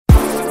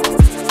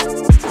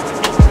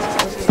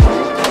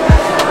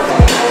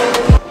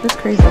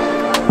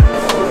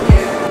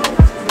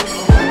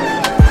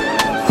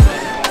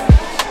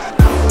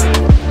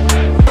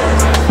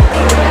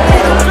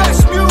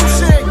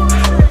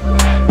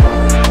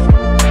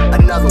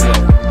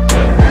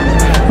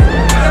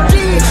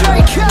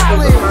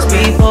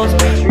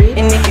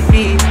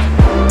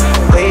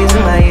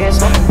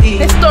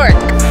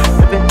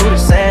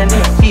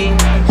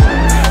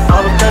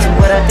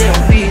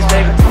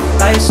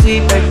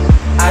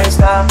I ain't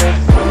stopping.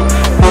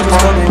 We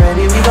just go get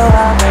ready, we go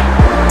out.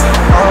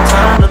 All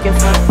time looking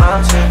for the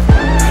mountain.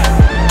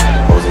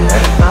 Posing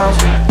at the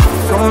mountain.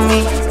 Come me,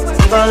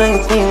 leave all of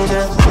your things,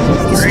 yeah.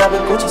 You stop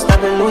at Gucci,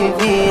 stop at Louis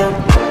V, yeah.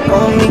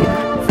 Come me,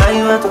 fly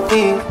you out the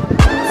beat.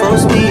 Full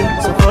speed,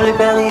 so pull it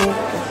belly.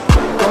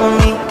 Come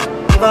me,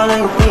 leave all of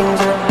your things,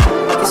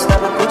 yeah. You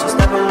stop at Gucci,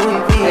 stop at Louis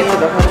V, yeah.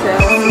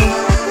 Come me,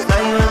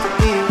 fly you out the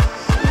beat.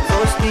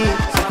 Full speed,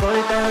 so pull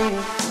it belly.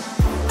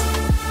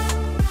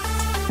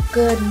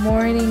 Good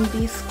morning,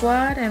 B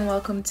Squad, and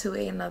welcome to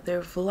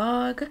another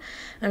vlog.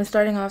 I'm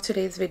starting off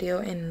today's video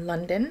in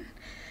London.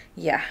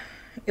 Yeah,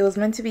 it was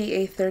meant to be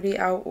a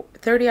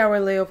 30-hour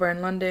layover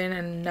in London,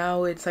 and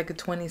now it's like a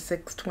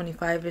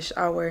 25-ish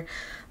hour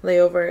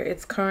layover.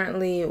 It's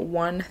currently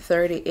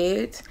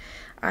 1:38.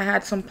 I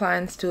had some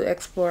plans to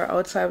explore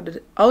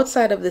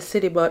outside of the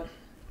city, but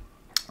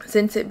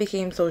since it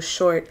became so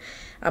short,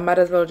 I might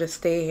as well just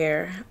stay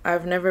here.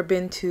 I've never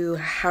been to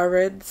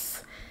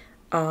Harrods,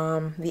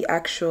 the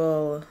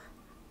actual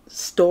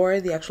store,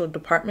 the actual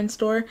department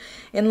store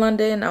in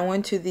London. I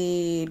went to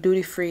the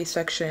duty-free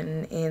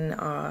section in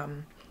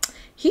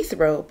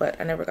Heathrow,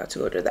 but I never got to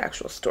go to the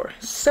actual store.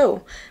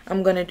 So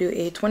I'm gonna do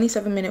a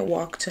 27-minute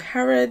walk to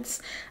Harrods,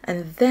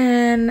 and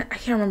then I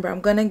can't remember,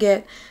 I'm gonna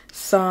get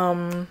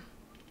some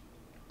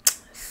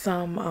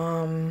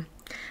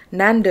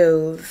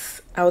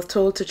Nando's. I was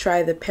told to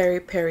try the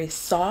peri-peri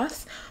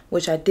sauce,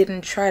 which I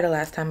didn't try the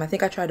last time. I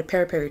think I tried the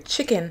peri-peri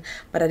chicken,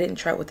 but I didn't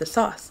try it with the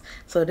sauce.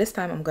 So this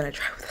time I'm gonna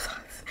try it with the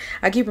sauce.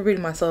 I keep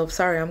repeating myself,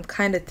 sorry, I'm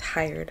kind of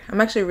tired.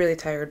 I'm actually really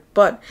tired,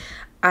 but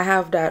I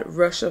have that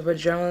rush of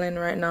adrenaline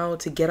right now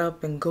to get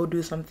up and go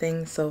do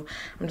something. So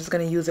I'm just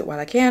gonna use it while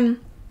I can.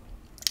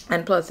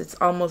 And plus it's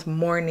almost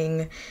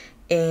morning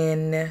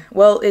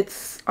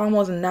it's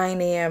almost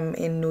 9 a.m.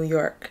 in New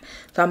York.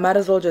 So I might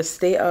as well just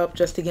stay up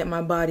just to get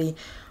my body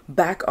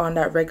back on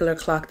that regular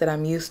clock that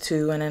I'm used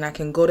to, and then I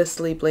can go to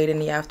sleep late in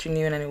the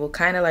afternoon and it will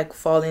kind of like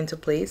fall into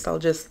place. I'll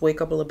just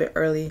wake up a little bit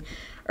early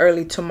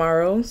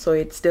tomorrow, so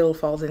it still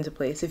falls into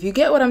place. If you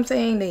get what I'm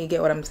saying, then you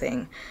get what I'm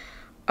saying.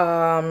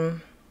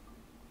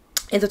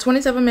 It's a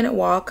 27-minute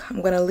walk.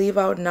 I'm gonna leave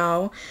out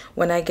now.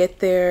 When I get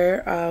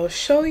there, I'll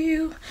show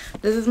you.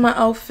 This is my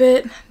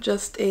outfit,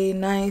 just a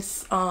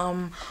nice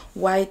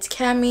white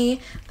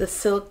cami, the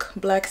silk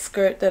black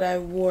skirt that I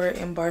wore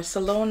in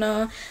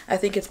Barcelona. I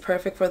think it's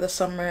perfect for the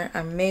summer.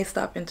 I may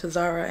stop into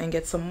Zara and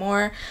get some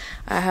more.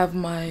 I have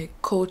my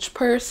Coach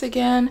purse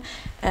again,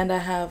 and I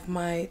have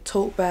my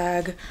tote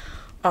bag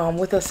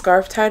with a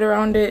scarf tied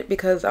around it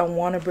because I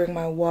want to bring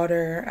my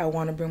water. I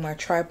want to bring my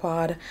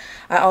tripod.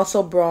 I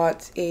also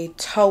brought a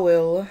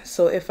towel,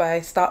 so if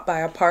I stop by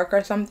a park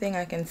or something,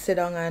 I can sit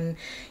down and,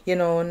 you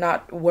know,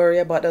 not worry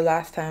about the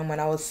last time when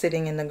I was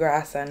sitting in the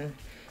grass and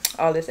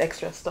all this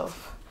extra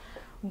stuff.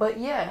 But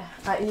yeah,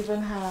 I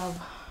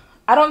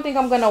don't think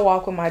I'm gonna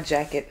walk with my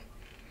jacket.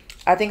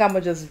 I think I'm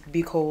gonna just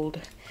be cold.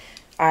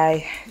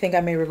 I think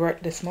I may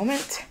regret this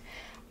moment,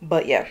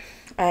 but yeah.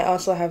 I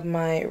also have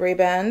my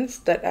Ray-Bans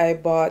that I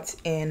bought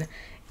in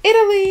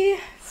Italy,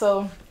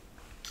 so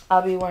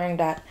I'll be wearing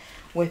that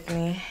with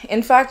me.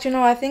 In fact, you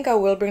know, I think I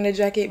will bring the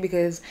jacket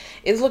because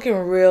it's looking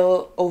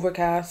real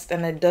overcast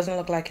and it doesn't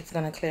look like it's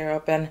gonna clear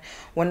up, and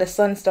when the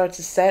sun starts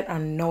to set, I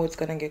know it's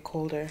gonna get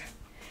colder.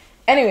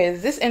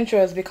 Anyways, this intro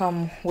has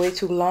become way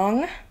too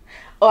long.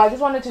 Oh, I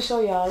just wanted to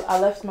show y'all, I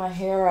left my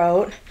hair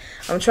out.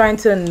 I'm trying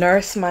to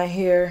nurse my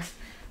hair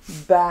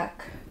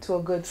back to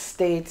a good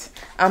state.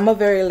 I'm a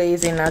very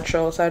lazy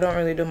natural, so I don't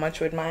really do much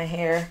with my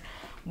hair,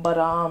 but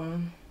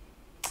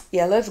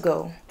yeah, let's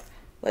go.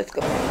 All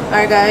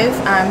right guys,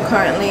 I'm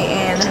currently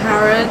in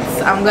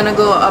Harrods. I'm gonna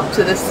go up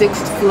to the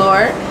 6th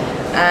floor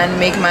and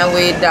make my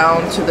way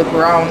down to the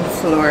ground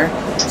floor.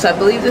 So I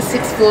believe the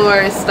 6th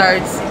floor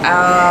starts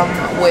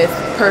with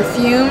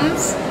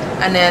perfumes,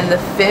 and then the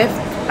 5th,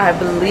 I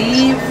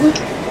believe,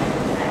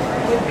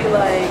 would be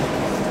like,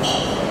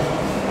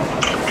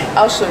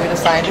 I'll show you the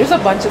sign. There's a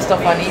bunch of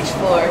stuff on each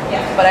floor,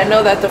 but I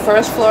know that the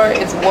 1st floor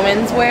is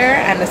women's wear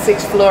and the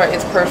 6th floor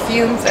is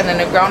perfumes, and then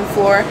the ground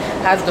floor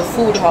has the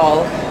food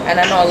hall. And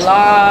I know a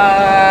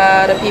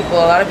lot of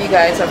you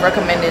guys have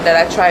recommended that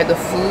I try the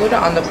food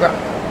on the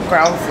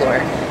ground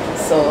floor.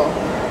 So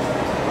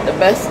the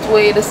best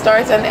way to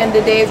start and end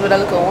the day is with a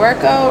little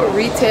workout,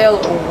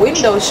 retail,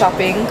 window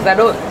shopping,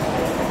 because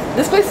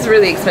this place is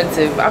really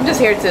expensive. I'm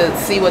just here to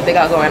see what they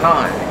got going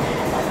on,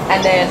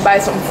 and then buy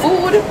some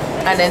food,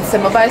 and then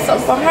buy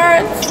something from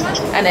Harrods,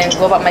 and then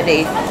go about my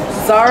day.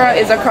 Zara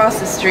is across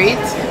the street,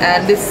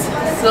 and this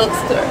silk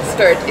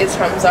skirt is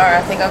from Zara.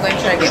 I think I'm going to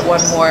try to get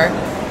one more.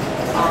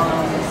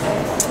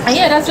 And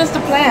yeah, that's just the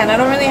plan. I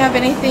don't really have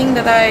anything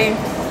that I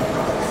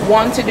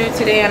want to do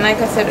today, and like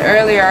I said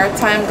earlier, our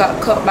time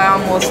got cut by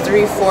almost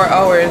 3-4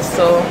 hours,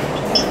 so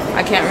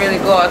I can't really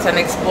go out and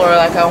explore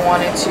like I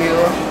wanted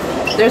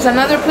to. There's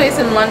another place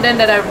in London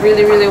that I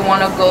really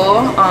want to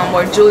go,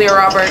 where Julia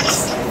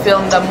Roberts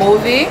filmed a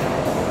movie.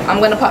 I'm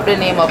gonna pop the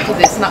name up because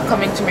it's not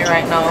coming to me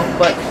right now,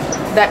 but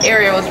that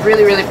area was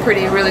really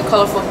pretty, really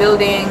colorful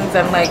buildings,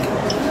 and like,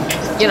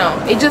 you know,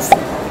 it just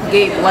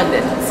gave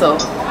London. So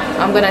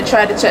I'm gonna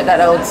try to check that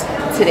out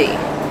today,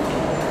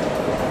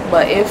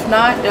 but if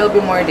not, there'll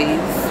be more days.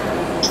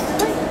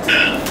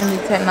 In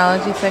the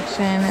technology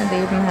section,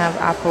 they even have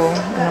Apple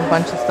and a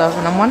bunch of stuff,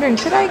 and I'm wondering,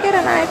 should I get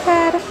an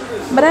iPad?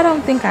 But I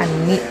don't think I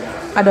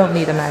don't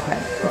need an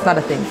iPad. It's not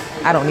a thing.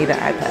 I don't need an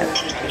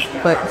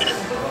iPad, but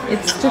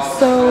it's just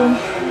so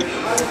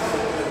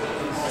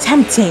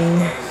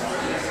tempting.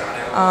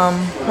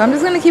 I'm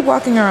just gonna keep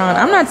walking around.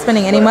 I'm not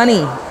spending any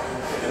money,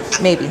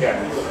 maybe,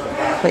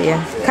 but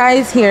yeah.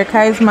 Kai's here.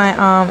 Kai's my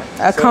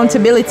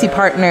accountability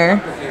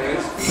partner.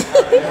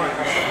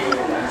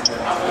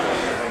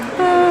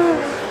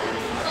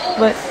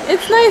 But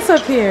it's nice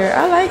up here.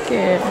 I like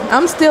it.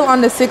 I'm still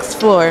on the 6th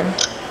floor,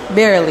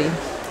 barely.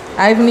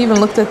 I haven't even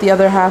looked at the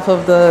other half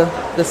of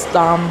this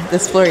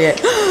floor yet.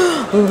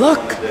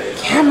 Look,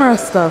 camera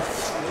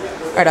stuff.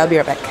 All right, I'll be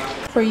right back.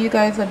 For you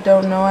guys that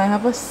don't know, I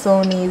have a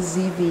Sony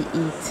Zv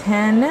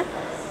E10.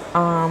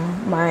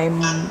 My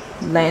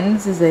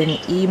lens is an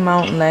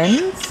E-mount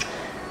lens.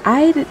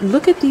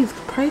 Look at these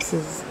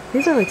prices.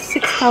 These are like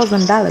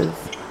 $6,000,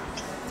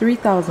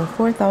 $3,000,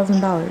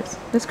 $4,000.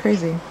 That's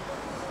crazy.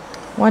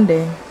 One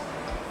day.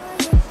 What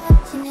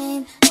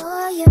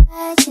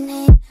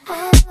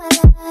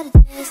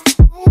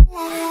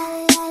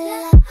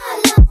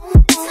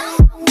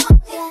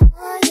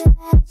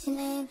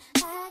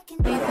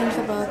do you think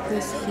about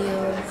this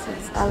heels?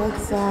 It's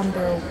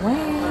Alexander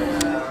Wang.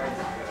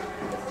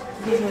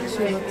 This is what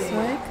she looks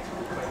like.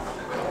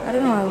 I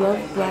don't know, I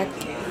love black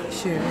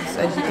shoes,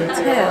 as you can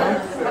tell,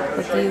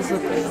 but these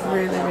look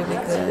really, really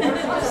good.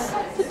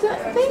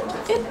 I think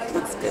it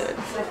looks good.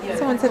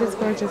 Someone said it's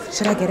gorgeous.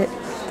 Should I get it?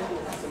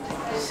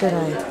 Should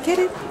I get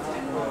it?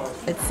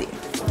 Let's see.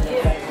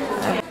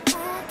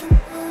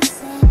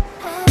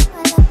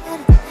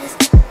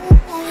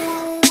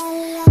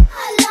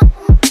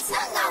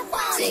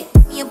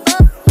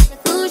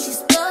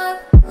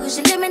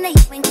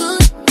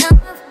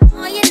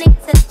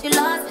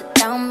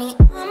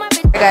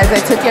 Guys,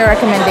 I took your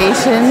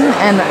recommendation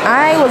and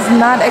I was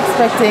not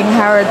expecting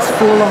Harrods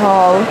Food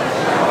Hall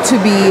to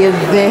be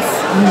this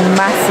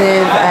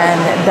massive and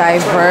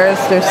diverse.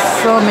 There's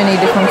so many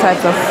different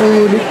types of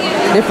food,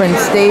 different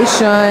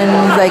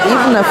stations, like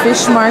even a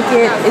fish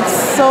market. It's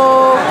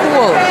so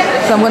cool.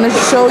 So I'm going to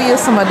show you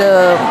some of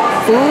the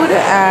food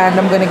and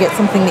I'm going to get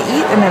something to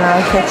eat and then I'll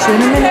catch you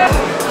in a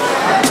minute.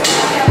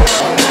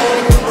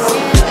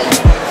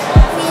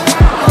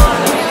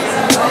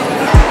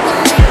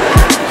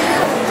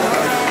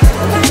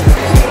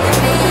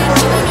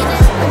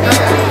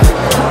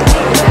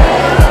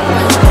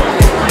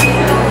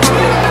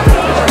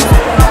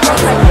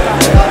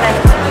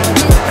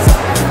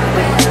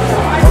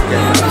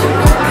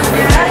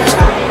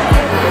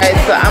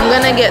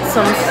 Get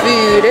some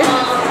food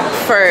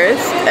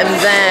first and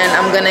then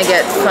I'm gonna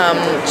get some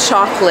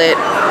chocolate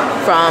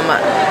from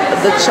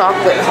the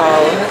chocolate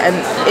hall, and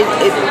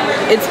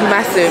it's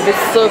massive.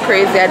 It's so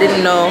crazy. I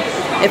didn't know.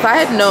 If I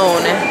had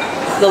known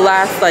the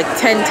last like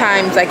 10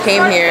 times I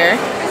came here,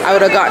 I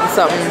would have gotten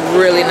something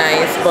really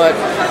nice, but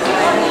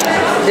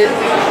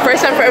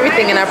first time for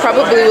everything, and I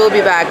probably will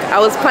be back. I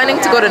was planning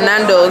to go to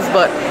Nando's,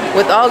 but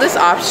with all this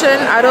option,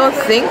 I don't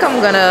think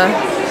I'm gonna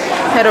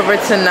head over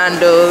to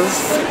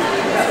Nando's.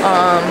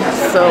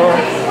 So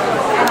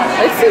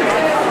let's see.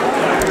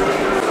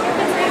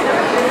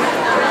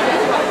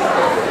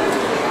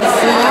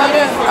 Food,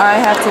 I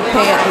have to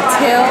pay at the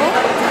till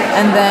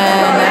and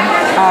then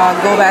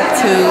go back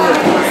to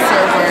the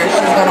server.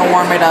 She's gonna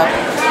warm it up.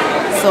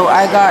 So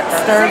I got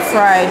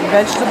stir-fried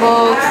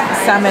vegetables,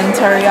 salmon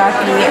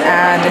teriyaki,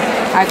 and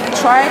I'm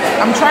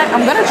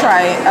gonna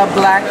try a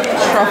black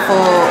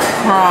truffle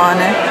prawn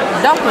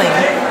dumpling,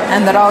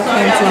 and that all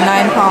came to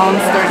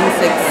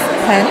 £9.36.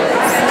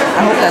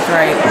 I hope that's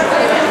right.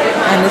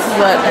 And this is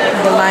what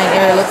the line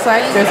area looks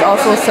like. There's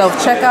also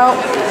self-checkout,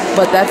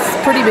 but that's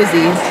pretty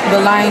busy.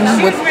 The line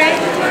with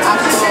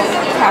actual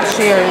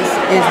cashiers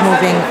is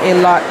moving a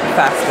lot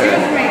faster.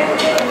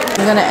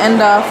 I'm gonna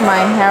end off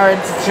my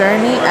Harrods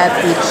journey at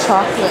the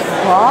chocolate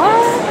bar.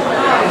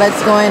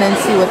 Let's go in and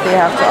see what they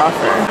have to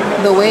offer.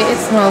 The way it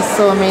smells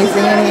so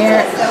amazing in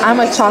here. I'm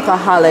a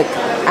chocoholic.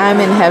 I'm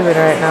in heaven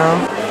right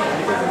now.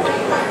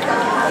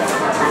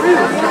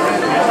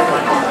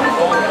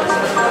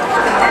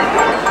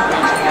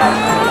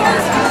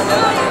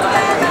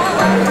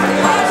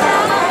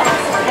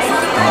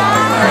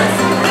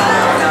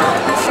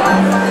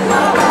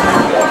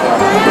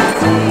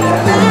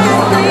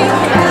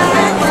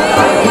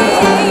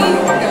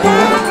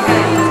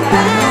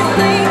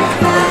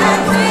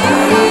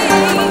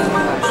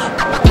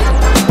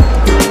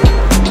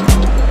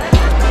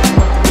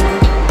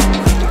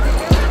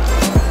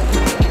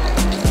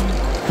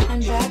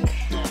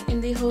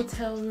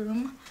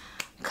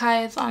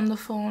 Kai is on the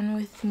phone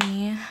with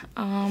me,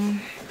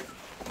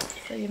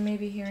 so you may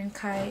be hearing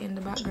Kai in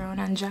the background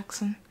and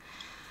Jackson.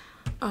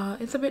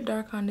 It's a bit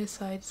dark on this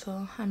side,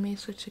 so I may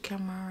switch the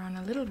camera around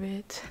a little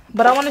bit,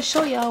 but I want to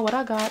show y'all what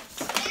I got.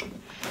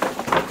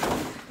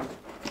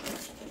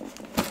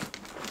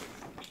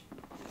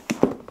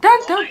 Dun,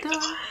 dun,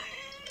 dun.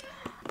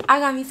 I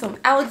got me some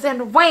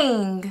Alexander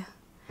Wang.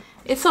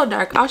 It's so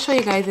dark. I'll show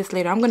you guys this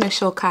later. I'm gonna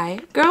show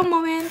Kai. Girl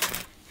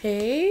moment.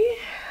 Hey,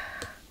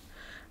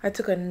 I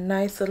took a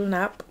nice little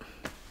nap,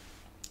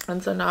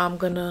 and so now I'm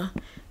gonna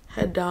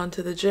head down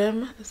to the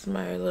gym. This is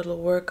my little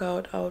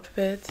workout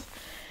outfit,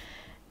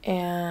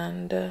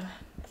 and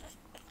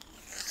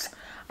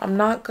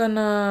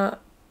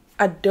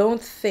I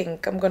don't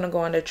think I'm gonna go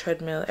on the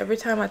treadmill. Every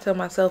time I tell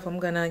myself I'm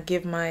gonna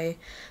give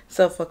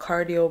myself a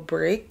cardio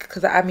break,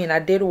 because I mean I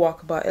did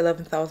walk about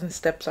 11,000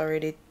 steps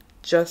already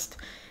just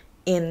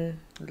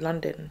in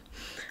London,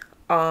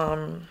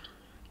 but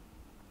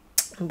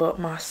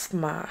my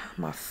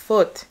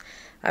foot,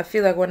 I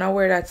feel like when I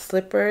wear that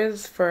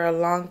slippers for a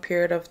long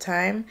period of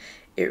time,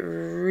 it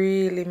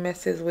really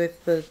messes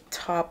with the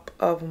top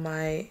of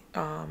my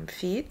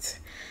feet,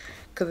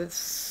 because it's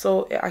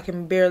so, I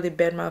can barely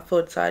bend my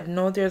foot. So I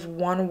know there's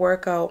one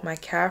workout, my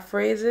calf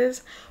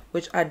raises,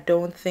 which I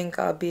don't think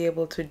I'll be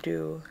able to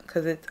do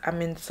because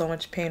I'm in so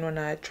much pain when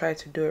I try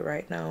to do it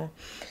right now.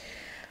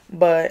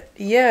 But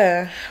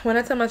yeah, when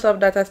I tell myself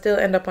that, I still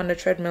end up on the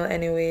treadmill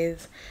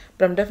anyways.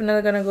 But I'm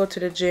definitely gonna go to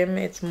the gym.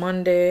 It's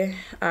Monday.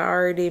 I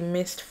already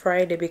missed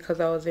Friday because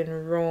I was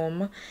in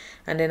Rome,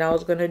 and then I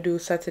was gonna do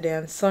Saturday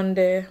and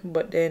Sunday,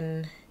 but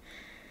then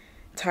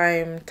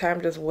time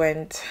just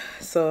went.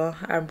 So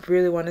I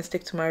really want to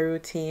stick to my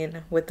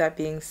routine. With that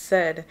being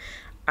said,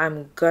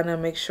 I'm gonna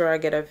make sure I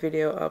get a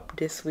video up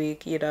this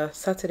week, either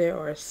Saturday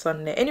or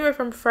Sunday. Anywhere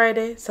from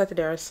Friday,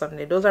 Saturday, or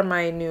Sunday. Those are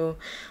my new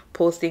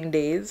posting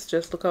days.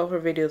 Just look out for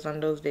videos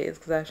on those days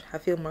because I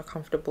feel more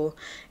comfortable.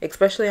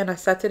 Especially on a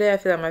Saturday, I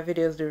feel like my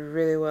videos do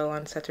really well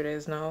on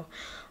Saturdays now.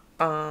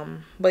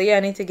 But yeah, I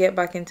need to get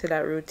back into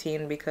that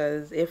routine,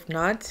 because if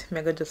not, I'm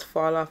gonna just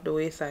fall off the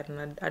wayside,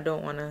 and I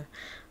don't want to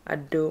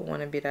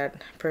be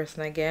that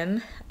person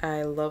again.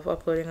 I love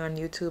uploading on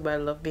YouTube. I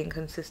love being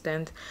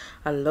consistent.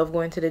 I love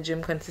going to the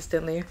gym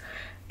consistently.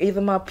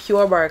 Even my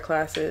Pure Barre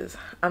classes,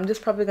 I'm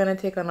just probably gonna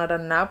take another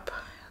nap,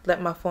 let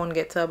my phone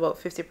get to about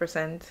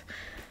 50%.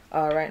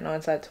 Right now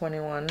it's at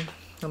 21.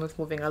 I'm just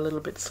moving a little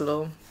bit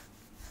slow.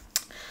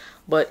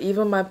 But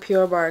even my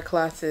Pure Barre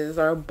classes,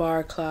 or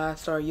bar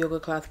class, or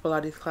yoga class,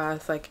 Pilates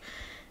class, like,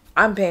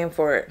 I'm paying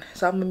for it.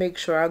 So I'm gonna make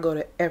sure I go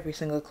to every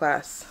single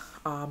class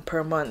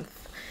per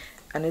month.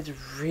 And it's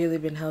really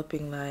been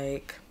helping.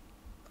 Like,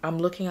 I'm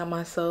looking at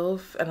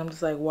myself and I'm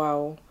just like,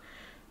 wow.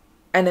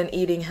 And then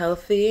eating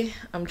healthy.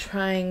 I'm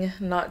trying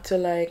not to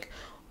like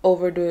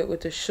overdo it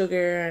with the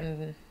sugar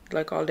and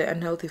like all the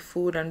unhealthy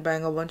food, and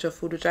buying a bunch of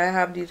food, which I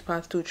have these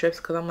past 2 trips,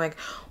 because I'm like,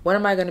 when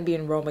am I going to be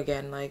in Rome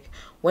again? Like,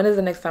 when is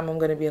the next time I'm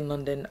going to be in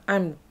London?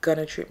 I'm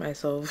gonna treat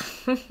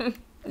myself.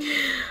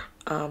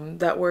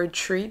 That word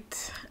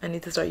treat, I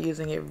need to start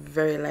using it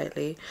very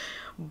lightly,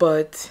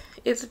 but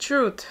it's the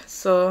truth.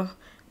 So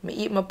me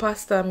eat my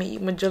pasta, me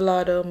eat my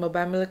gelato, me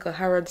buy my little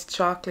Harrods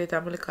chocolate,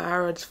 and my little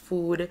Harrods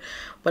food.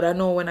 But I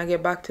know when I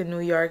get back to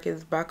New York,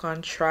 it's back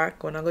on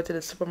track. When I go to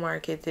the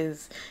supermarket,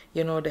 is,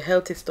 you know, the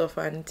healthy stuff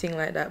and thing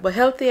like that. But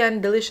healthy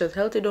and delicious.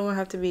 Healthy don't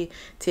have to be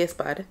taste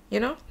bad, you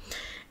know?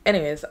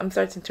 Anyways, I'm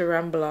starting to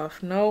ramble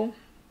off now.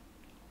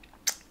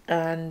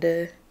 And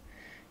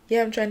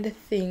yeah, I'm trying to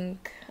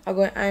think. I'm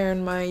going to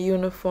iron my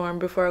uniform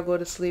before I go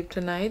to sleep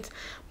tonight,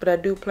 but I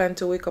do plan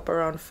to wake up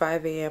around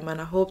 5 a.m. and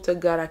I hope to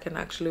God I can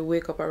actually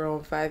wake up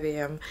around 5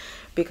 a.m.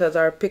 because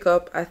our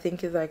pickup, I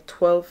think, is like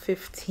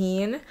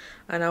 12:15,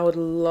 and I would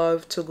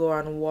love to go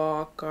and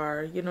walk,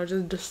 or, you know,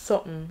 just do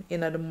something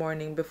in the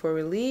morning before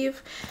we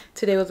leave.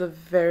 Today was a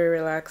very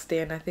relaxed day,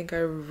 and I think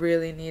I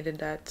really needed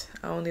that.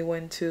 I only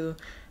went to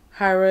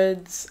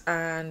Harrods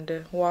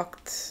and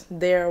walked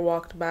there,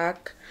 walked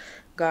back,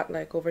 got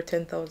like over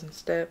 10,000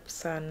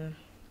 steps, and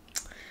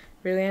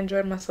really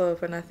enjoyed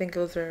myself, and I think it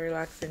was very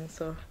relaxing.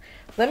 So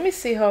let me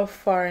see how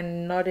far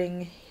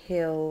Notting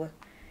Hill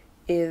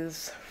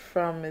is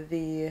from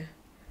the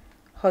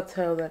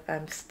hotel that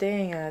I'm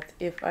staying at.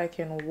 If I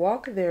can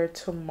walk there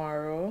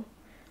tomorrow,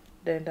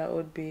 then that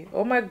would be,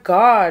 oh my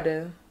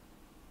god,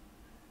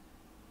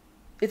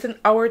 it's an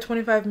hour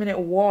 25-minute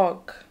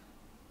walk.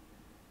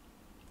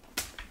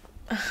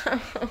 I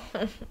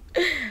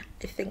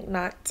think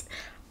not.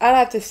 I'll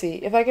have to see.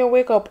 If I can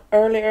wake up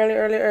early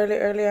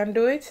and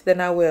do it, then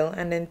I will,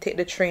 and then take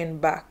the train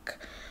back.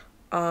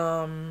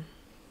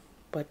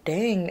 But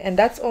dang, and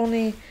that's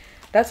only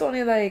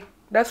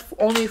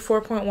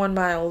 4.1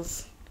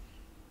 miles.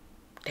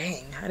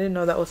 Dang, I didn't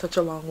know that was such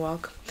a long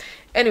walk.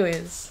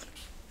 Anyways,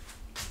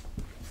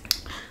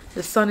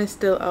 the sun is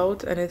still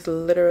out and it's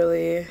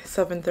literally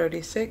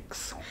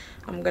 7:36.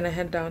 I'm gonna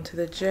head down to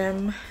the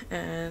gym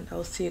and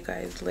I'll see you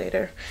guys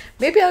later.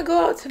 Maybe I'll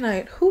go out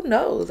tonight. Who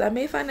knows? I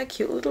may find a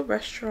cute little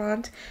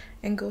restaurant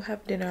and go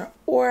have dinner,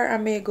 or I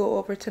may go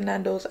over to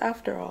Nando's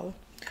after all.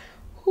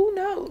 Who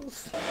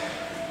knows?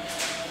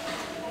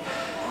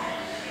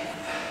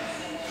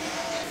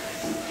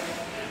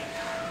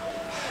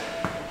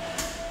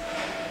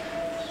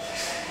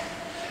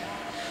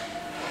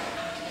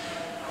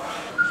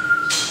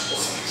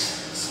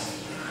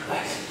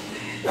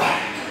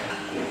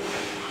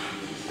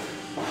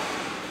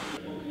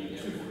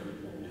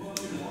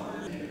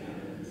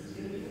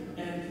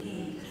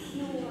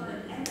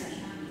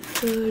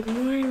 Good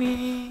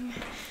morning.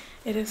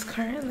 It is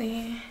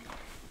currently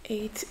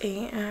 8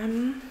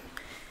 a.m.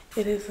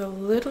 It is a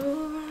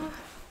little,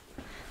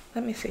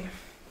 let me see,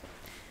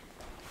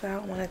 I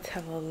don't want to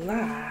tell a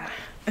lie.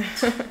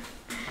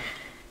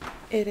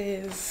 It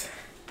is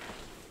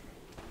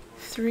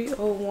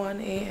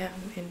 3:01 a.m.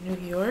 in New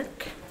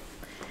York.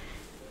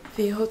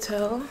 The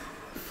hotel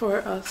for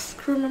us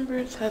crew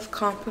members has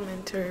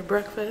complimentary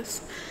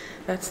breakfast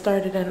that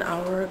started an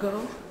hour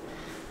ago.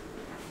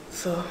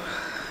 So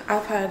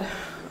I've had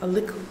a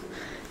little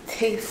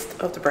taste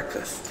of the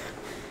breakfast.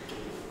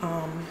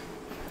 I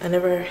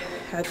never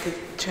had the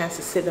chance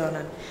to sit down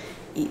and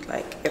eat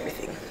like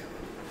everything.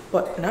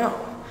 But now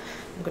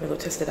I'm gonna go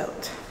test it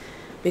out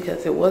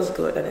because it was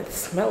good and it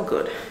smelled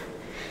good.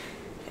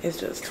 It's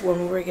just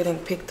when we were getting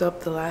picked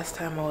up the last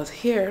time I was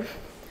here,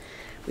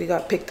 we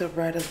got picked up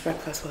right as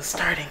breakfast was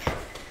starting.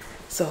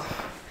 So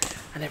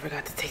I never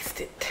got to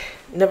taste it.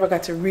 Never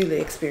got to really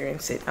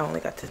experience it. I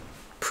only got to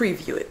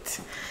preview it.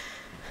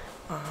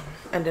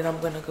 And then I'm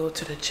gonna go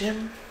to the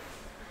gym,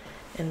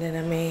 and then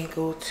I may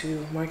go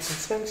to Marks and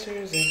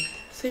Spencer's and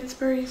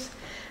Sainsbury's,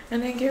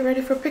 and then get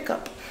ready for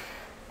pickup.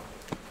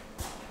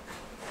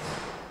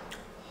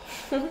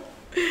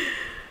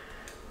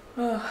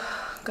 Oh,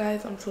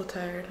 guys, I'm so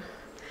tired.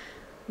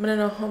 I don't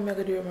know how I'm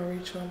gonna do it when I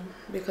reach home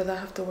because I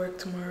have to work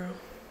tomorrow.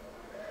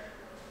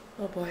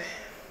 Oh boy,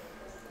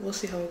 we'll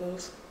see how it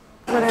goes.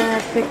 What I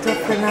had picked up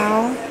for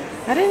now,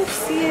 I didn't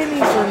see any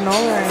granola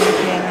or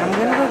anything. I'm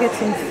gonna go get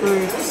some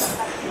fruits.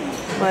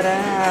 But I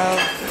have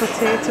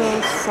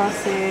potatoes,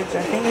 sausage,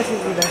 I think this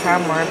is either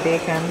ham or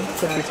bacon,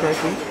 could be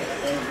turkey.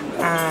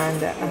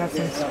 And I have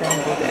some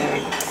scrambled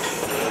eggs.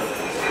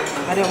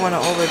 I didn't want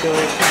to overdo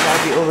it because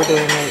I'd be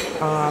overdoing it.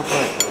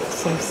 But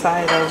some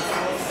side of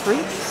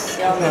fruits is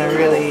going to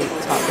really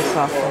top this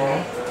off for me.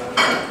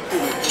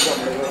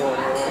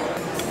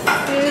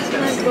 Here's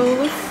my bowl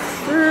of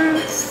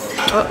fruits.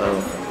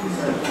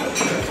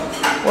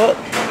 Well,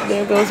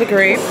 there goes a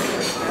grape.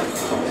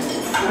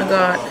 I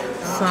got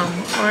some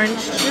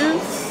orange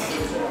juice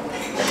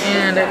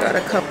and I got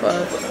a cup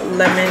of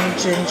lemon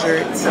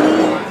ginger tea.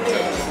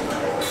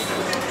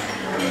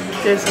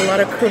 There's a lot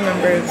of crew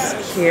members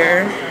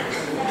here.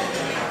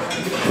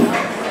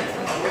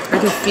 I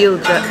can feel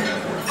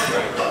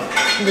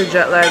the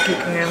jet lag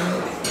kicking in.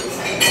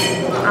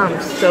 I'm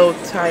so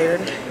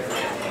tired.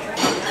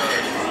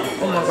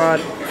 Oh my god.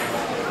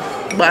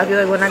 But I feel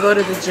like when I go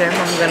to the gym,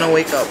 I'm gonna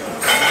wake up.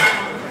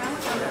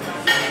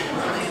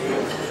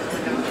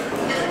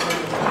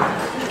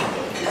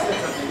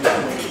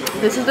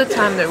 This is the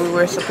time that we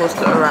were supposed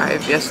to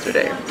arrive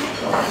yesterday,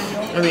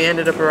 and we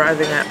ended up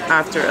arriving at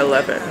after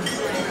 11.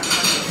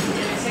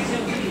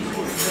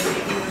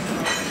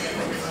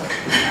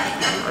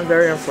 I'm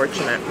very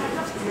unfortunate.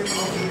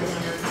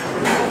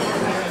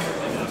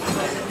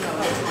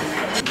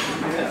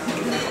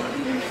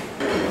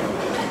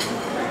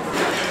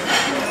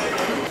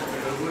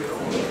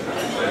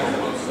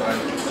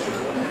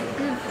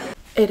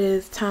 It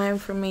is time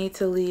for me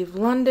to leave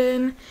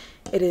London.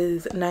 It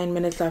is 9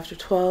 minutes after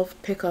 12.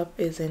 Pickup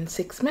is in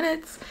 6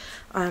 minutes.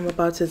 I'm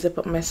about to zip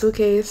up my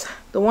suitcase.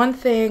 The one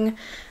thing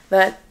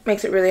that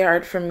makes it really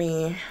hard for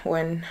me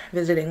when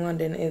visiting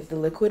London is the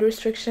liquid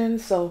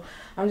restrictions. So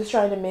I'm just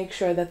trying to make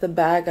sure that the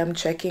bag I'm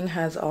checking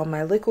has all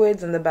my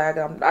liquids and the bag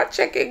I'm not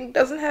checking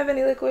doesn't have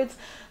any liquids,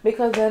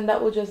 because then that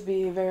will just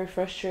be very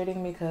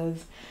frustrating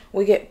because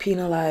we get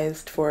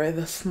penalized for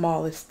the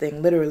smallest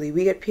thing. Literally,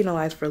 we get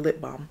penalized for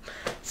lip balm.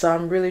 So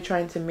I'm really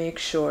trying to make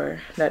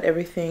sure that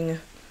everything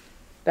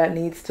that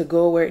needs to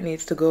go where it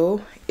needs to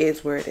go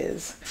is where it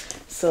is.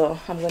 So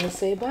I'm gonna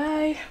say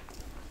bye.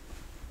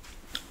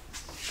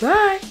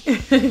 Bye.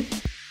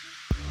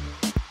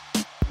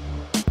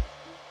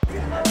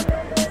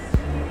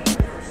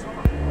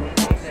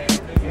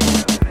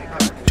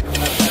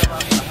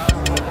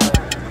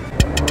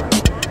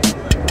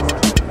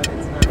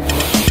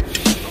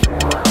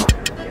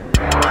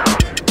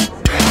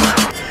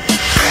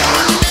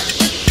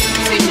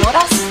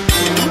 Señoras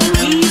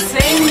y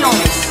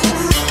señores,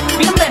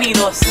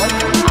 bienvenidos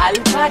al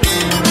party.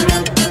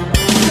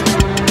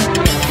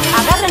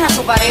 Agarren a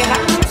su pareja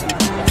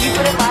y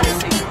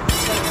prepárense.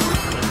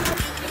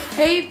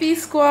 Hey B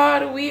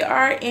Squad, we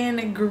are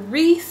in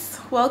Greece.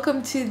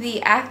 Welcome to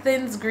the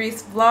Athens,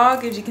 Greece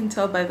vlog, as you can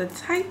tell by the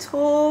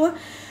title.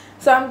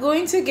 So I'm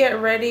going to get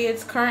ready.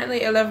 It's currently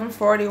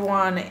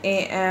 11:41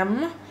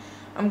 a.m.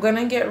 I'm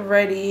gonna get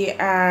ready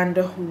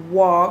and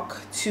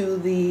walk to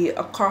the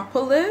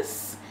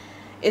Acropolis.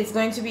 It's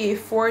going to be a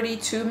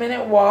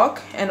 42-minute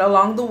walk, and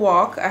along the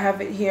walk, I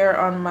have it here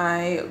on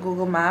my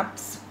Google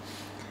Maps.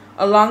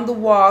 Along the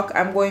walk,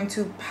 I'm going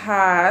to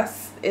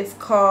pass, it's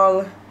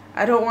called,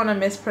 I don't want to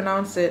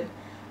mispronounce it,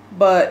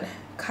 but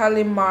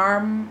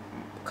Kalimarmaro.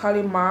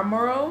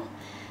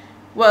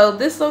 Well,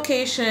 this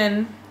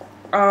location,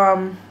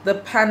 the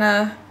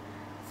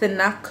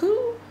Panathinaku.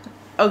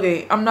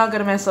 Okay, I'm not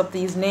gonna mess up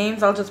these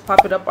names. I'll just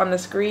pop it up on the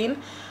screen.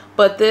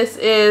 But this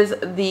is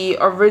the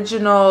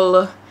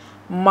original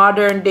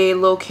modern day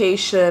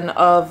location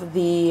of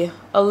the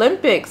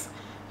Olympics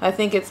I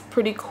think it's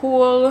pretty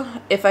cool.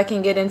 If I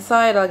can get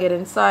inside, I'll get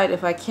inside.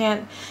 If I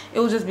can't, it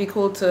will just be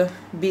cool to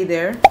be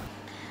there.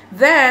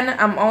 Then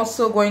I'm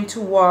also going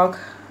to walk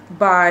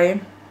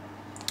by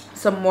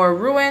some more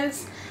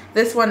ruins.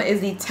 This one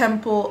is the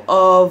Temple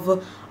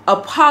of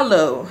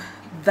Apollo.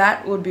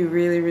 That would be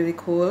really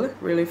cool,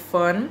 really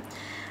fun.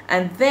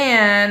 And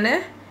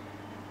then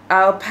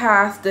I'll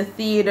pass the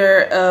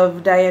Theater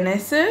of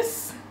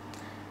Dionysus.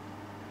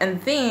 And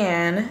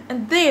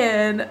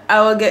then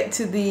I will get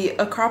to the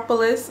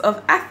Acropolis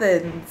of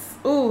Athens.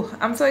 Ooh,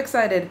 I'm so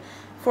excited.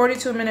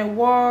 42-minute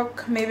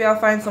walk. Maybe I'll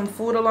find some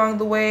food along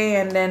the way,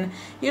 and then,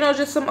 you know,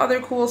 just some other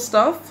cool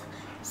stuff.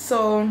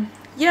 So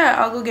yeah,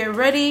 I'll go get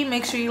ready.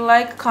 Make sure you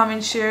like,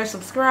 comment, share,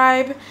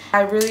 subscribe.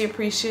 I really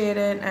appreciate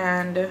it,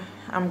 and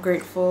I'm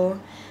grateful.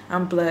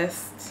 I'm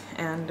blessed,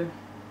 and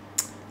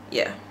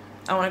yeah,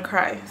 I want to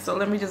cry. So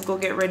let me just go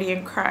get ready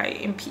and cry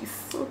in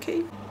peace,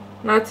 okay?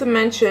 Not to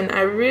mention,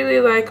 I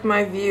really like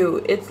my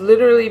view. It's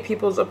literally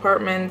people's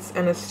apartments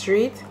and a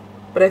street,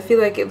 but I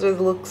feel like it just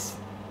looks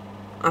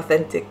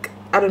authentic.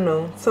 I don't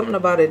know, something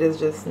about it is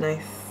just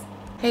nice.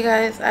 Hey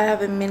guys, I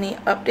have a mini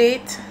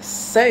update.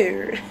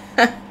 So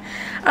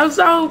I was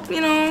all,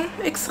 you know,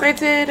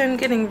 excited and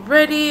getting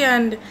ready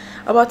and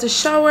about to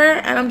shower,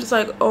 and I'm just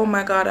like, oh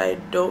my god, I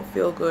don't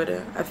feel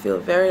good. I feel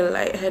very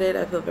lightheaded.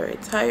 I feel very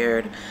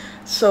tired.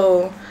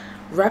 So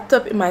wrapped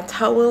up in my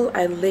towel,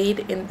 I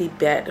laid in the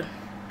bed.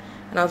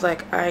 And I was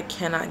like, I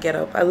cannot get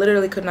up. I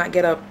literally could not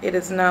get up. It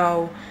is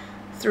now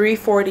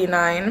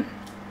 3:49.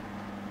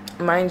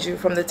 Mind you,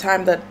 from the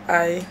time that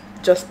I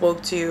just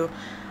spoke to you,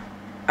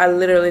 I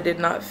literally did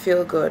not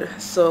feel good.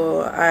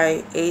 So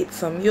I ate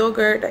some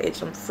yogurt, I ate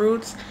some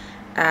fruits,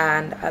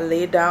 and I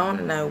laid down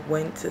and I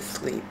went to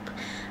sleep.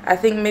 I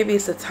think maybe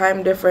it's the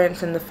time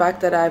difference and the fact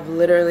that I've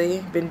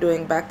literally been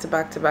doing back to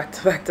back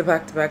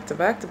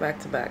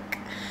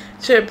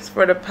trips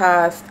for the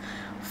past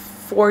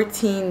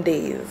 14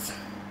 days.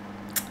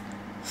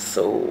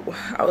 So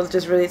I was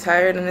just really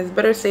tired, and it's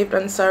better safe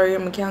than sorry.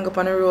 I can't go up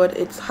on the road.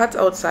 It's hot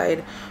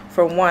outside.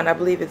 For one, I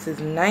believe it is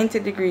 90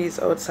 degrees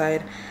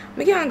outside.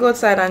 I can't go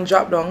outside and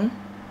drop down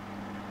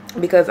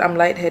because I'm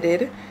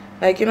lightheaded,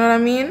 like, you know what I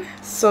mean?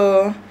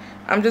 So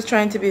I'm just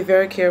trying to be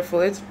very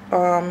careful. It's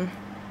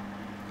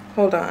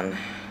hold on,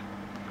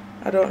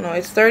 I don't know,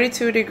 it's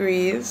 32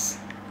 degrees.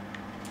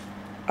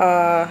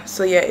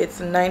 So yeah, it's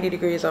 90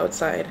 degrees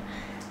outside.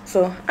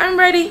 So I'm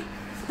ready.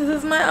 This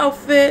is my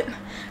outfit.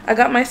 I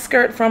got my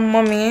skirt from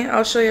Mommy.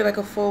 I'll show you like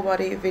a full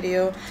body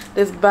video.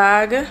 This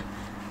bag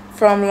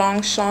from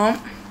Longchamp.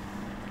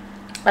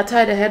 I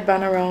tied a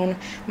headband around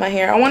my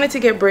hair. I wanted to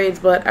get braids,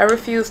 but I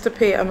refuse to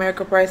pay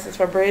American prices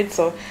for braids.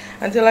 So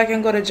until I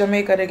can go to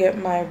Jamaica to get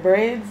my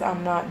braids,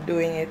 I'm not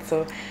doing it.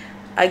 So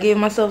I gave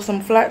myself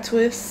some flat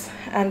twists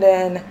and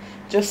then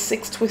just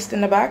 6 twists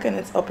in the back, and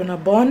it's up in a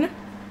bun.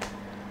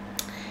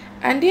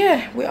 And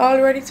yeah, we're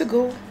all ready to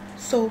go.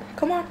 So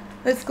come on,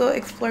 let's go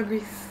explore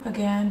Greece.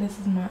 Again, this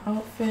is my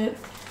outfit.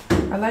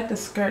 I like the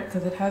skirt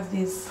because it has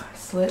these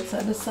slits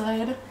at the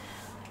side.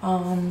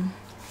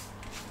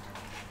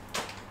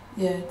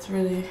 Yeah, it's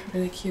really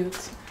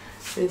cute.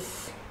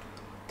 This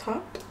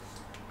top.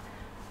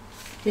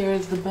 Here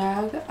is the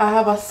bag. I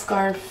have a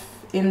scarf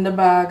in the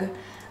bag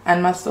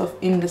and my stuff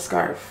in the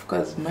scarf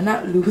because I'm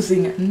not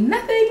losing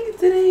nothing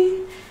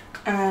today.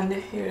 And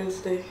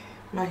here's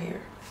my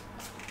hair.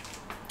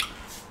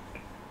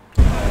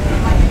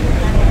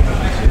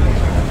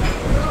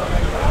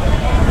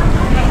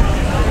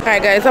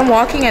 Alright guys, I'm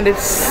walking and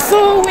it's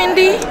so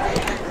windy,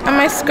 and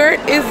my skirt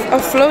is a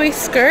flowy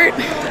skirt.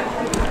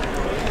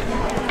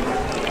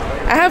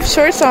 I have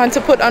shorts on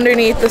to put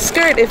underneath the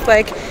skirt. If,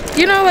 like,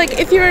 you know, like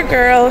if you're a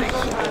girl,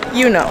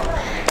 you know,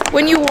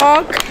 when you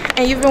walk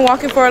and you've been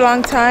walking for a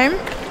long time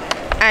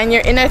and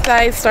your inner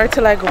thighs start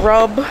to like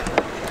rub,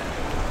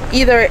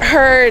 either it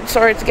hurts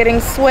or it's getting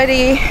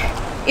sweaty,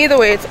 either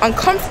way it's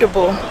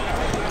uncomfortable.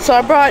 So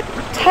I brought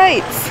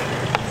tights.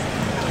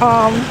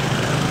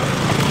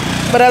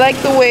 But I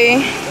like the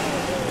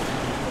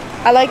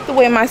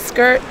way my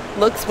skirt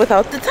looks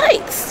without the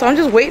tights. So I'm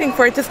just waiting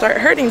for it to start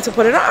hurting to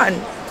put it on.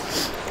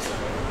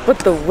 But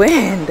the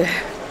wind,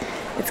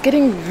 it's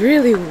getting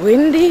really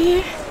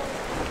windy.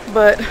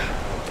 But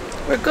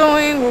we're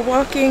going, we're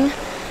walking,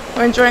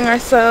 we're enjoying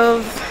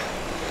ourselves.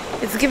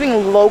 It's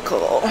giving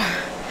local.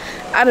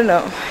 I don't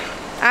know.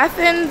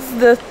 Athens,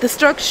 the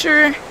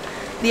structure,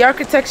 the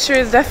architecture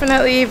is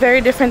definitely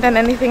very different than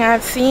anything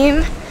I've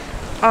seen.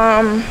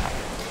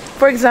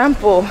 For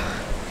example,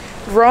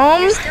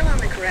 Rome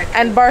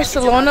and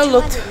Barcelona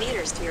looked,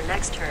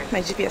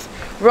 my GPS,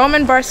 Rome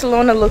and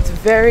Barcelona looked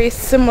very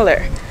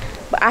similar,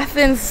 but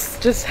Athens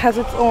just has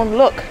its own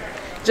look.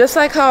 Just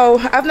like how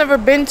I've never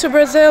been to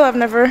Brazil, I've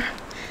never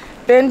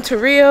been to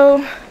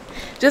Rio,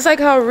 just like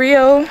how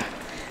Rio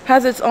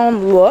has its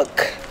own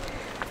look,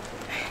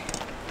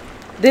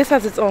 this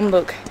has its own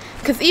look.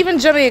 Because even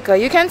Jamaica,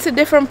 you can see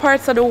different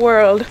parts of the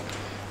world,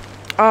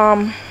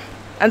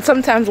 and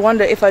sometimes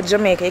wonder if a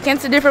Jamaica, you can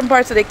see different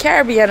parts of the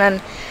Caribbean,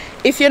 and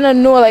if you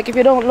don't know, like if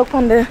you don't look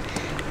on the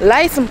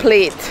license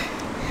plate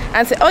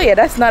and say, oh yeah,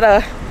 that's not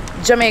a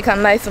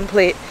Jamaican license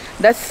plate.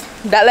 That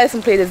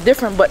license plate is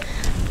different, but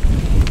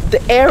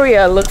the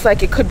area looks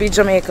like it could be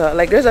Jamaica.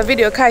 Like there's a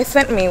video Kai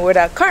sent me with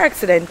a car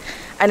accident,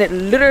 and it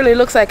literally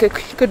looks like it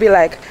could be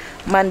like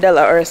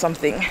Mandela or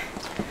something.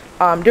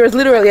 There's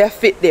literally a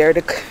fit there,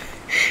 the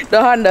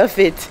Honda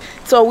Fit.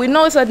 So we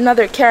know it's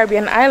another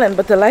Caribbean island,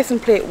 but the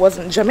license plate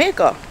wasn't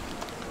Jamaica.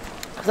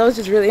 So that was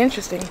just really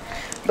interesting.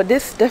 But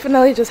this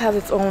definitely just has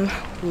its own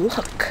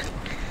look.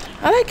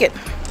 I like it.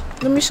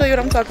 Let me show you what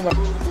I'm talking about.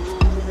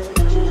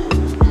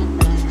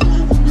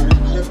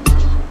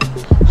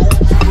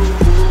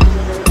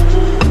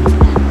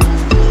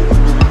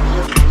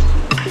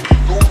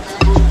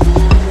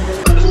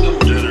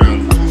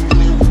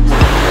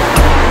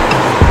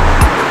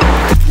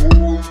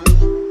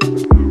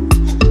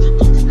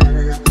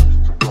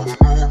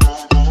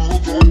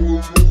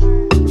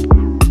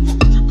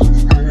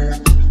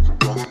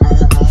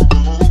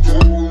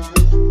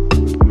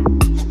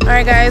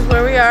 Alright guys,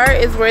 where we are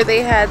is where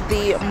they had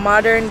the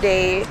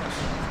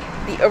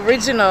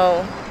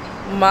original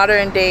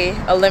modern day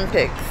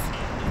Olympics.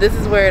 This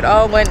is where it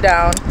all went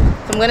down.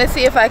 So I'm gonna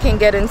see if I can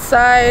get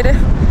inside,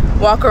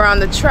 walk around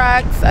the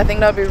tracks. I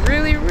think that'll be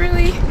really,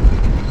 really,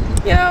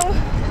 you know,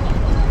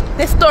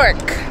 historic.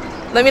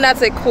 Let me not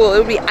say cool, it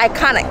would be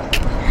iconic.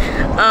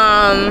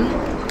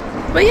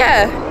 But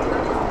yeah,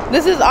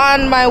 this is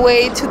on my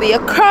way to the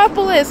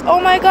Acropolis. Oh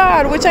my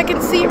god, which I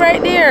can see right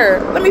there.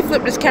 Let me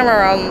flip this camera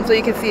around so you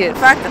can see it. The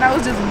fact that I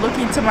was just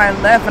looking to my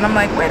left and I'm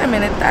like, wait a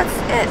minute, that's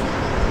it.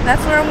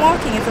 That's where I'm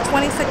walking. It's a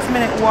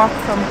 26-minute walk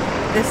from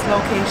this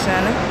location.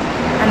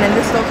 And then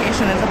this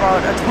location is about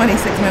a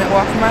 26-minute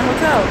walk from my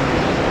hotel.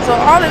 So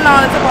all in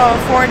all, it's about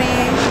a 40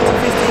 to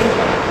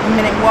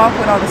 50-minute walk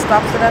with all the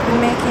stops that I've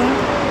been making.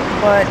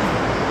 But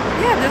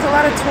yeah, there's a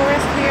lot of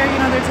tourists here. You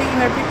know, they're taking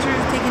their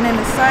pictures, taking in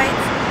the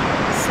sights.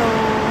 So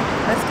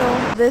let's go.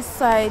 This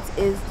site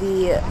is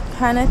the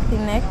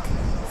Panathenaic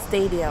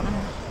Stadium.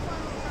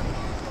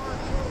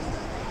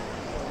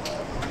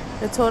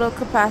 The total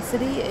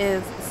capacity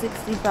is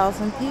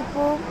 60,000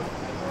 people.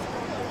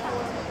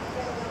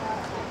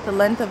 The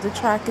length of the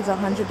track is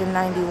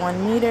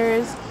 191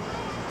 meters.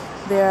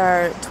 There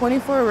are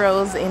 24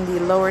 rows in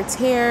the lower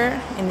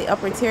tier. In the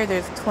upper tier,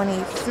 there's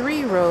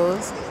 23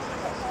 rows,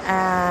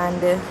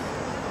 and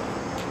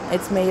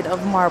it's made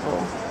of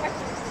marble.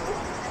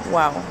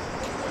 Wow.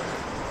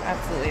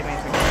 Absolutely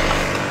amazing.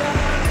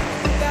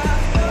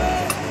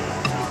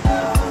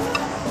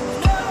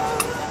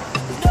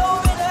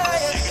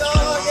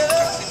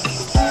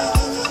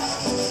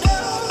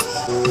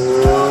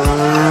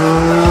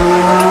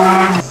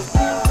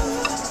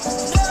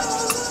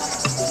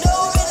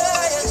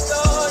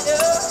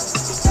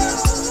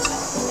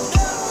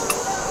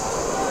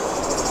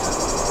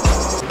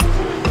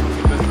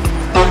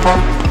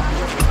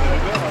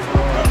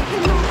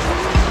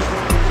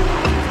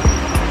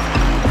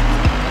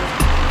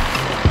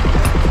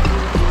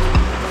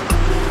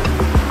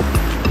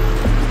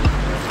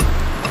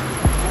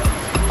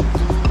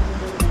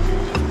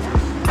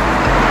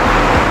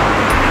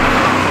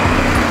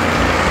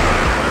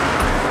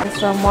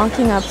 So I'm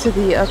walking up to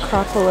the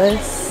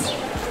Acropolis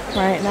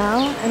right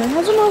now, and it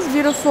has the most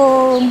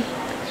beautiful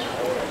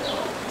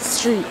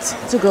street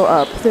to go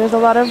up. There's a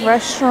lot of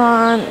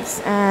restaurants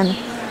and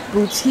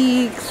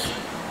boutiques,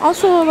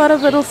 also a lot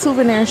of little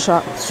souvenir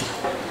shops.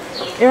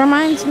 It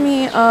reminds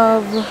me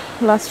of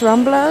Las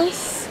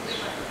Ramblas,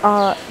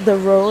 the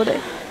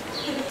road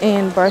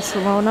in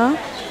Barcelona.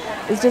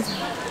 It's just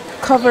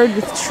covered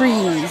with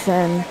trees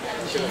and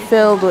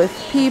filled with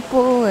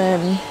people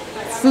and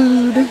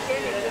food.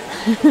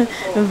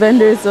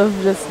 Vendors of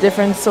just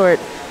different sort.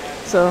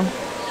 So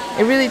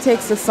it really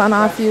takes the sun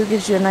off you,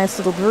 gives you a nice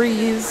little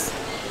breeze,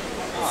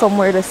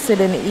 somewhere to sit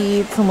and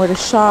eat, somewhere to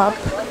shop.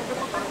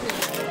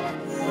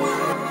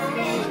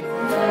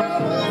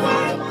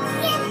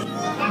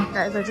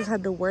 Guys, I just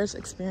had the worst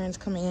experience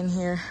coming in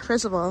here.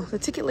 First of all, the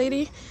ticket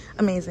lady,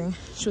 amazing.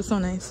 She was so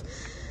nice.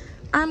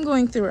 I'm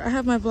going through it. I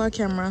have my vlog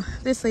camera.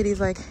 This lady's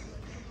like,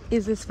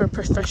 is this for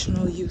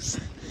professional use?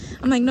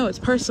 I'm like, no, it's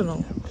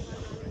personal.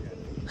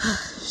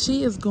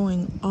 She is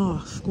going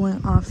off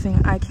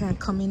saying I can't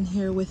come in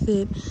here with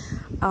it,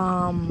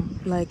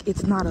 like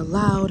it's not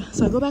allowed.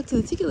 So I go back to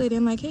the ticket lady.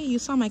 I'm like, hey, you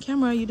saw my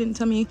camera, you didn't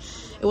tell me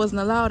it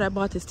wasn't allowed. I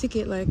bought this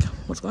ticket, like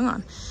what's going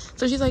on?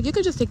 So she's like, you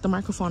could just take the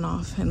microphone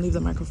off and leave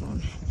the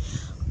microphone,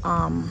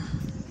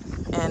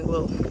 and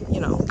we'll,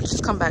 you know,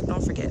 just come back,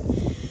 don't forget.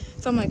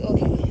 So I'm like,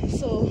 okay.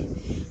 So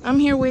I'm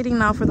here waiting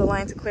now for the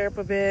line to clear up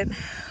a bit,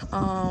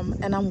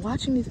 and I'm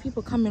watching these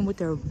people come in with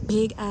their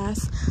big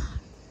ass,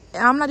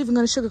 I'm not even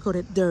gonna sugarcoat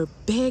it, they're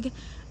big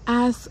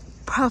ass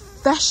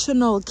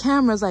professional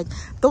cameras. Like,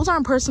 those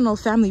aren't personal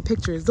family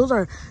pictures. Those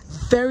are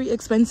very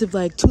expensive,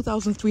 like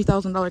 $2,000,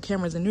 $3,000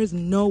 cameras, and there's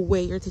no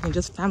way you're taking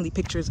just family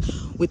pictures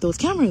with those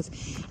cameras.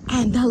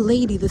 And the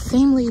lady, the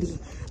same lady,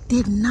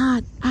 did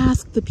not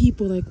ask the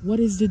people, like, what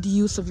is the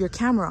use of your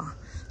camera?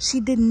 She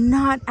did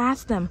not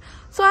ask them.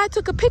 So I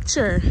took a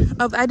picture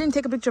of, I didn't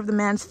take a picture of the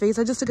man's face,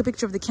 I just took a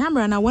picture of the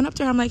camera, and I went up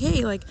to her, I'm like,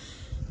 hey, like,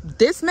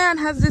 this man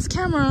has this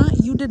camera.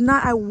 You did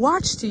not, I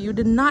watched you. You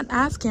did not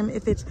ask him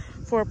if it's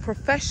for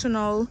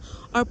professional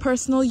or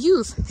personal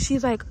use.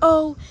 She's like,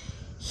 oh,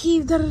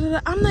 he da da da.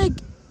 I'm like,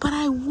 but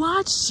I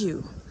watched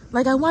you.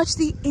 Like, I watched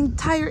the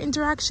entire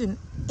interaction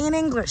in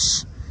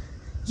English.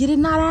 You did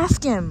not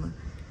ask him.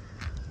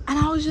 And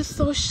I was just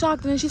so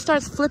shocked. And then she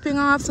starts flipping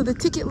off. So the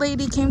ticket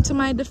lady came to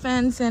my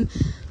defense and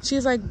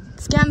she's like,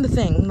 scan the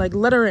thing, like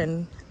let her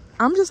in.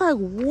 I'm just like,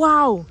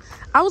 wow.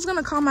 I was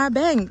gonna call my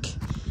bank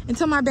and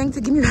tell my bank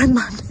to give me back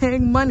my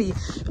bank money.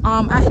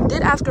 I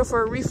did ask her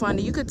for a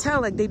refund. You could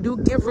tell, like, they do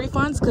give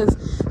refunds, because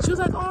she was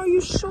like, oh, are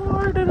you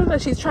sure? Da, da, da.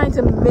 She's trying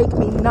to make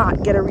me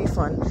not get a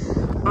refund.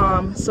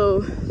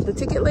 So the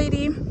ticket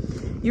lady,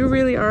 you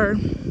really are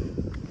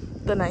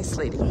the nice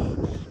lady,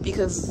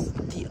 because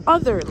the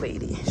other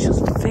lady, she was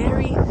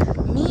very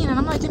mean. And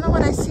I'm like, you know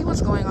what, I see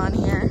what's going on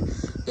here.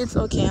 It's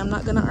okay, I'm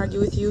not gonna argue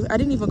with you. I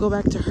didn't even go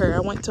back to her. I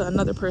went to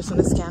another person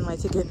to scan my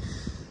ticket.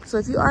 So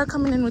if you are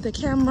coming in with a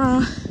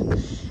camera,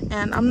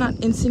 and I'm not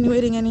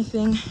insinuating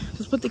anything,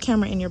 just put the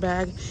camera in your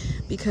bag,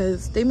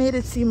 because they made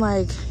it seem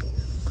like,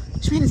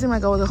 she made it seem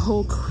like I was a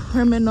whole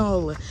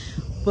criminal.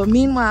 But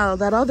meanwhile,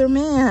 that other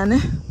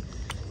man,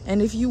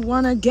 and if you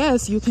want to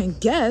guess, you can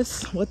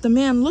guess what the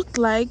man looked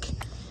like.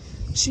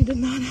 She did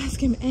not ask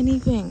him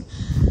anything.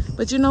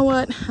 But you know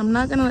what? I'm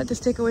not gonna let this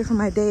take away from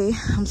my day.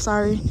 I'm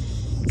sorry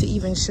to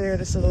even share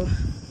this little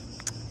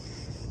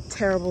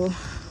terrible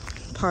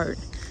part.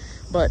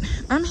 But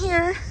I'm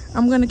here.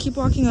 I'm gonna keep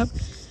walking up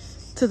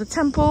to the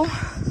temple.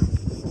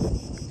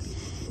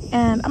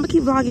 And I'm gonna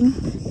keep vlogging.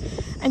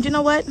 And you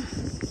know what?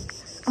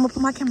 I'm gonna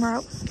put my camera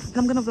out and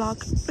I'm gonna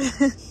vlog.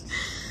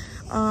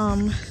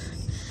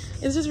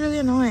 It's just really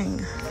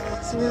annoying.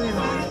 It's really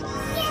annoying.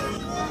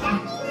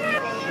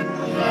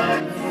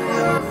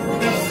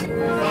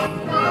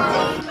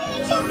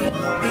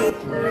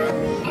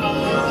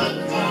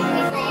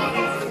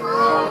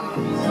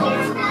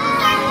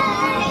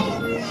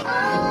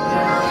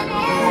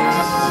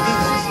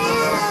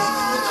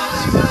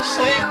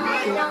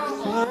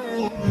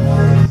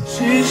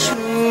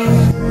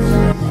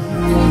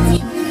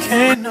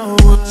 Can't know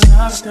what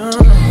I've done.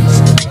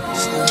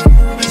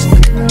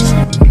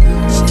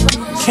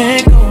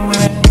 Can't go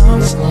where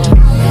I'm from.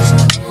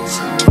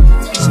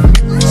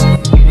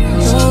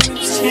 Your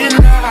lips can't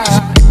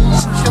lie,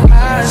 your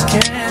eyes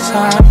can't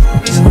hide.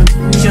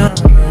 You're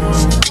too young,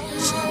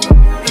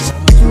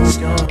 too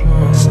young.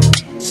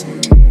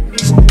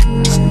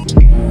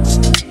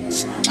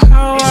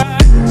 How I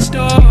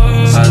adore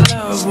our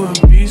love would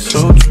be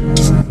so true.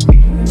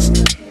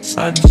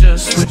 I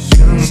just wish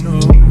you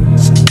knew.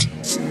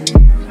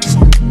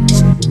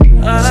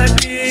 I'd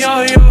be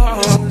all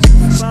yours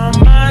if my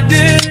mind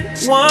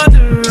didn't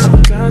wander.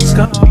 I got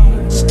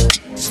scars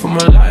from a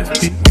life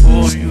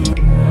before you.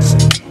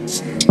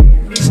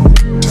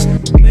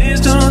 Please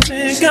don't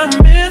think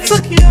I'm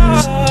insecure.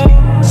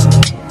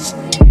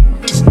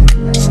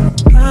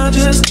 I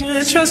just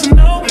can't trust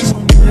no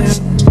one.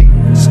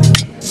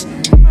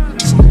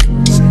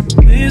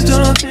 Please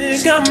don't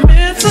think I'm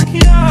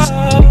insecure.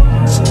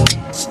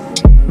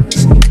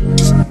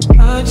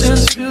 I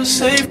just feel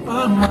safe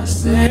by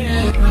myself.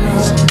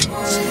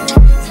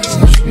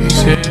 She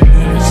said,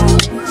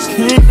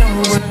 can't know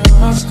where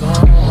I've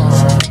gone.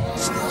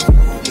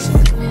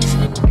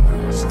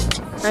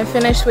 I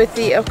finished with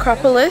the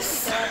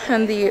Acropolis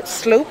and the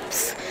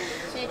slopes.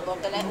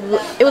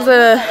 It was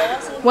a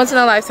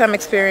once-in-a-lifetime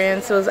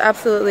experience. It was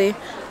absolutely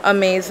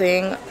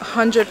amazing.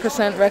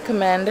 100%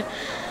 recommend.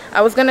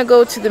 I was gonna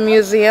go to the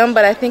museum,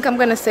 but I think I'm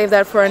gonna save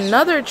that for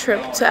another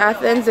trip to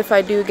Athens if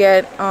I do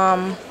get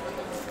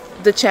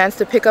the chance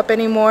to pick up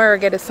any more or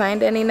get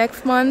assigned any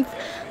next month.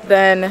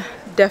 Then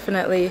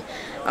definitely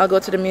I'll go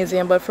to the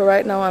museum. But for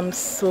right now, I'm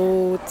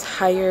so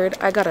tired.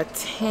 I got a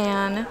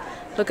tan.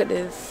 Look at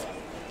this.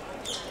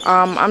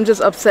 I'm just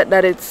upset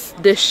that it's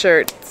this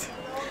shirt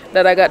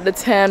that I got the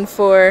tan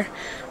for.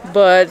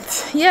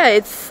 But yeah,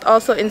 it's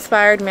also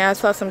inspired me. I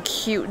saw some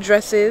cute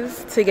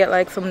dresses to get,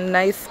 like some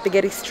nice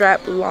spaghetti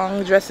strap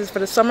long dresses for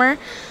the summer,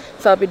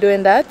 so I'll be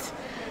doing that.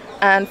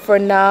 And for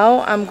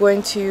now, I'm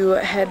going to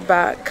head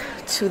back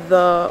to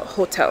the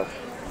hotel.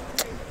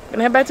 I'm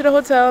gonna head back to the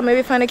hotel,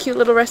 maybe find a cute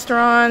little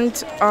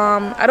restaurant.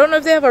 I don't know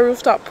if they have a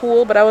rooftop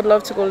pool, but I would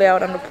love to go lay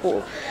out on the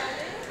pool.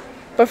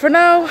 But for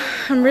now,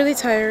 I'm really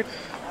tired.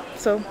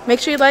 So make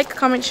sure you like,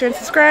 comment, share, and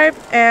subscribe,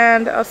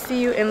 and I'll see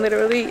you in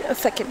literally a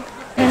second.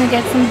 I'm gonna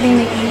get something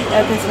to eat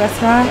at this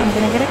restaurant. I'm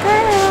gonna get a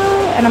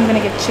girl, and I'm gonna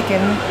get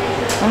chicken.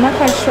 I'm not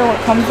quite sure what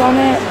comes on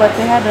it, but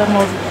they had the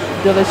most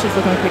delicious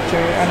looking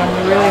picture, and I'm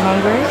really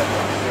hungry.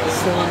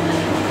 So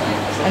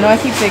I know I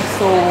keep saying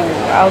so,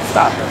 I'll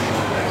stop.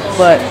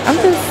 But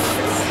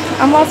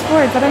I'm lost for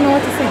words. I don't know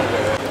what to say.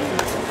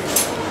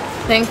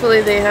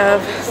 Thankfully they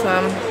have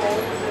some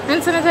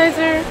hand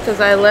sanitizer, because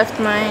I left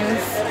mine.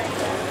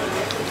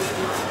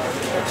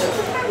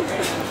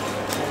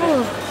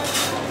 Oh.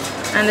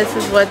 And this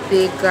is what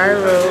the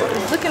gyro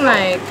is looking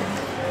like.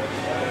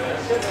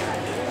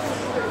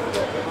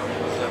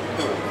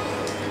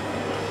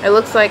 It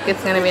looks like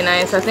it's gonna be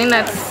nice. I think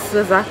that's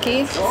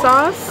sazaki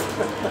sauce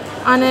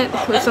on it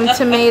with some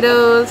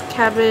tomatoes,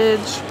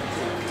 cabbage,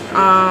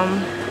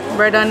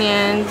 red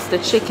onions, the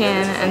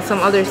chicken, and some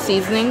other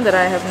seasoning that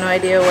I have no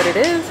idea what it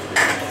is,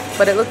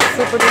 but it looks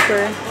super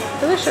duper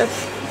delicious.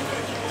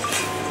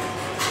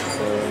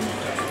 So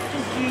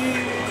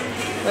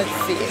let's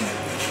see.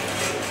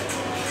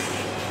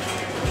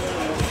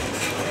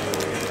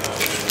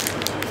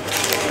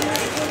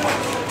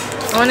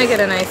 I want to get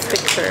a nice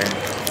picture.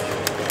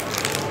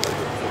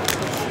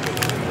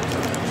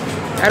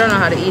 I don't know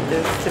how to eat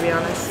this, to be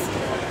honest.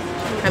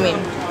 I mean,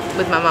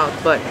 with my mouth,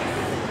 but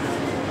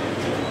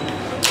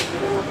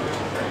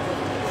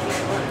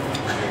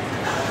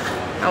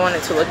I want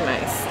it to look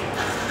nice.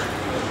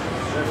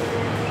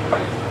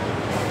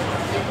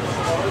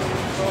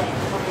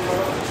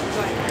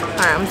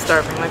 Alright, I'm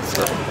starving. Let's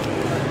go.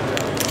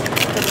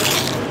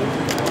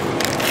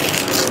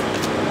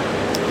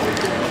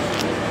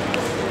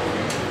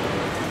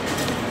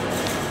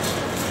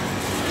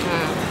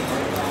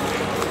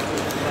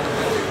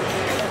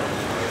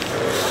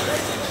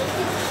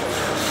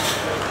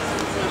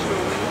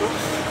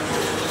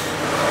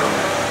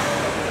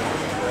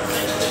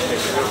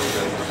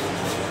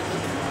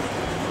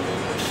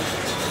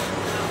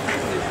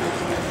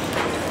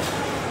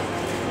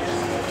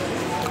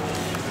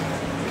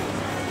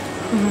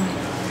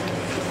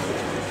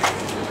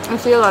 I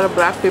see a lot of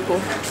black people,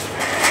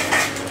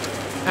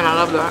 and I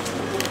love that.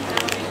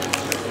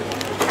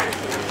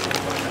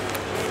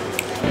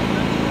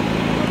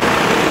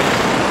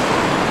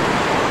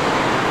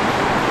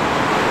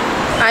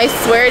 I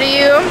swear to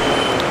you,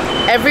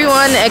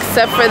 everyone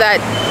except for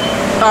that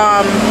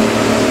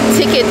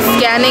ticket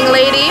scanning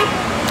lady,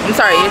 I'm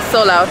sorry, it's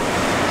so loud.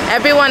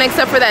 Everyone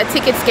except for that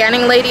ticket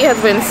scanning lady has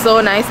been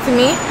so nice to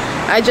me.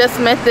 I just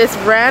met this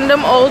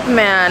random old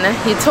man.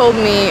 He told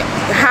me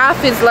half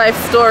his life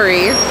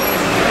story.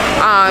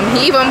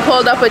 He even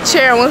pulled up a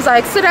chair and was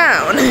like, sit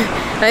down.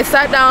 And I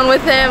sat down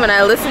with him and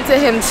I listened to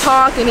him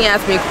talk, and he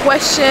asked me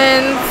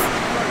questions.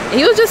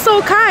 He was just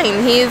so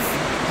kind.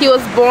 He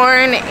was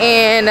born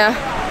in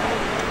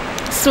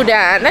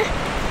Sudan,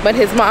 but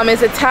his mom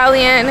is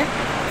Italian.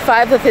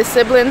 5 of his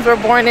siblings were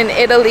born in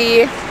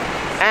Italy,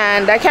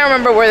 and I can't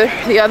remember where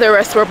the other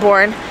rest were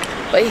born,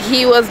 but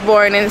he was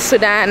born in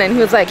Sudan, and he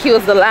was like, he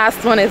was the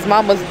last one. His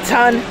mom was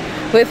done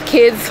with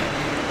kids,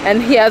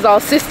 and he has all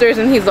sisters,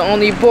 and he's the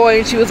only boy.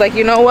 And she was like,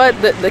 you know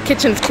what, the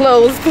kitchen's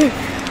closed.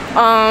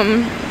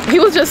 He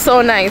was just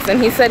so nice,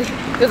 and he said,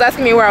 he was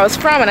asking me where I was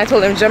from, and I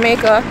told him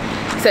Jamaica.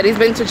 He said he's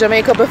been to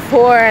Jamaica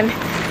before, and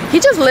he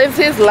just lives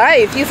his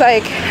life. He's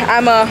like,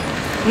 I'm a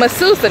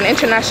masseuse, an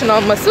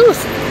international masseuse,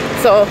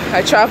 so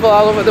I travel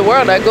all over the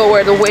world. I go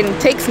where the wind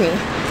takes me.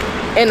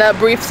 In a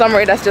brief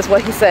summary, that's just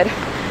what he said.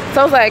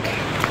 So I was like,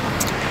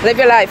 live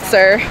your life,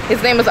 sir.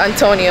 His name is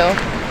Antonio.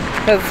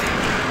 He was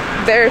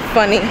very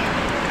funny,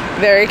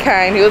 very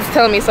kind. He was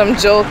telling me some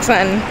jokes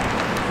and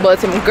about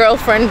some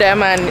girlfriend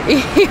them, and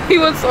he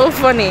was so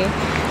funny.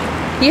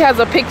 He has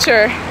a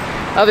picture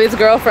of his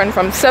girlfriend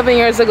from 7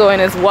 years ago in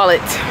his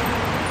wallet,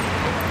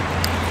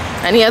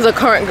 and he has a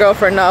current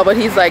girlfriend now, but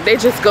he's like, they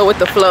just go with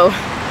the flow.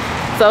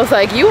 So I was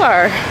like, you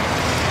are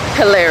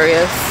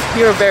hilarious.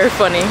 You're very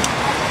funny.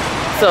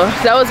 So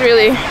that was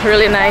really,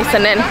 really nice.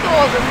 And then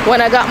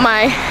when I got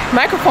my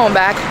microphone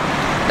back,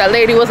 that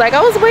lady was like,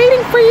 I was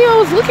waiting for you, I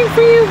was looking for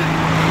you.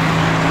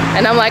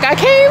 And I'm like, I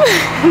came,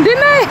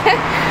 didn't I?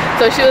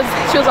 So she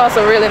was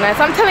also really nice.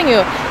 I'm telling you,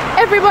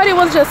 everybody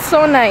was just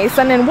so nice.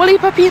 And then Woolly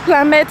people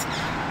I met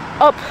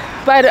up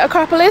by the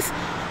Acropolis,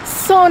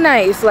 so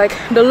nice. Like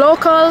the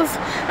locals,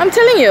 I'm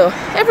telling you,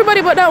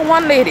 everybody but that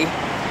one lady.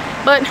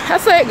 But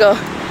that's how it go.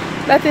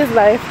 That is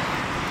life.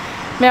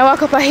 May I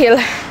walk up a hill,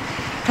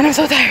 and I'm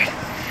so tired.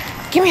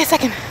 Give me a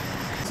second.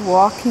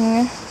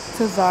 Walking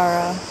to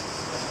Zara,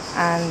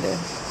 and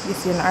you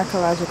see an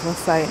archaeological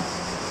site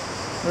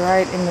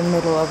right in the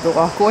middle of the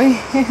walkway.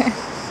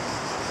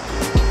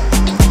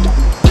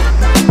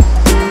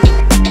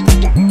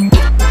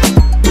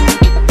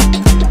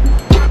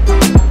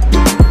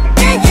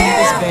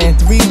 It's been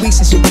 3 weeks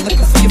since you've been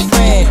looking for your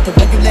friend. The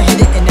one you let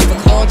hit it and never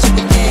called you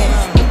again.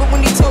 Remember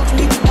when he told you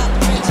he was not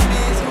the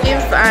Frenchman?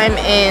 If I'm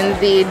in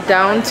the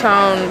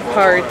downtown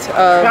part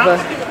of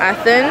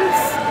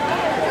Athens,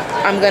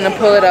 I'm gonna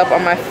pull it up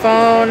on my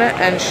phone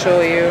and show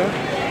you.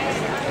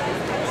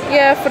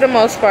 Yeah, for the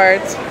most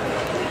part,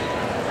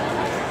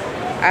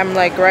 I'm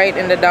like right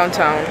in the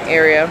downtown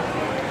area.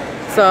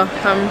 So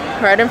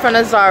I'm right in front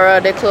of Zara.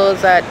 They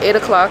close at 8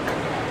 o'clock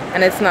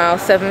and it's now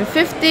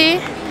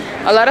 7:50.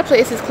 A lot of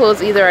places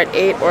close either at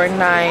 8 or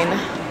 9.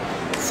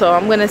 So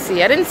I'm gonna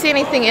see. I didn't see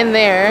anything in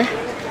there,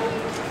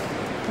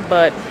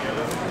 but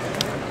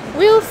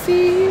we'll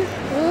see.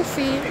 We'll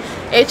see.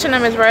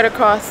 H&M is right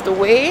across the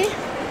way.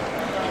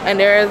 And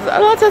there's a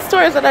lot of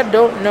stores that I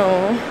don't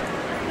know,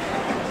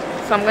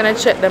 so I'm gonna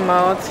check them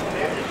out.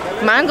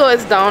 Mango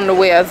is down the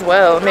way as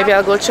well. Maybe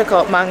I'll go check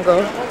out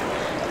Mango.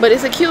 But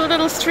it's a cute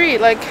little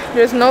street. Like,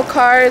 there's no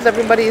cars,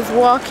 everybody's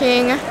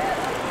walking.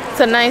 It's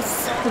a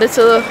nice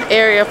little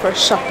area for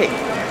shopping.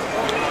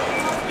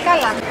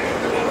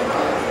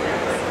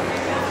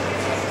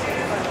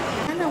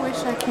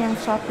 came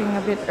shopping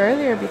a bit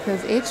earlier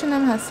because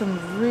H&M has some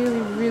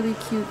really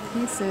cute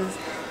pieces,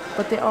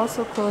 but they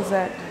also close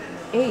at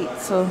 8,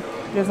 so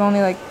there's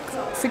only like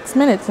 6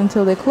 minutes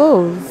until they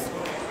close.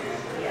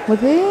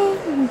 But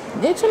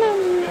H&M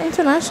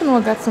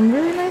International got some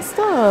really nice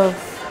stuff.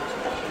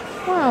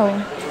 Wow.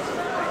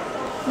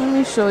 Let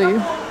me show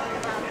you.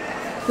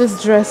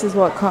 This dress is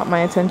what caught my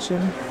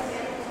attention.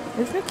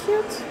 Isn't it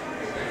cute?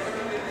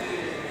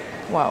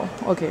 Wow,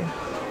 okay.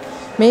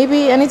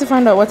 Maybe I need to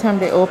find out what time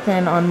they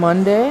open on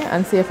Monday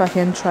and see if I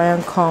can try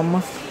and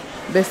come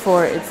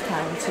before it's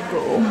time to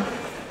go.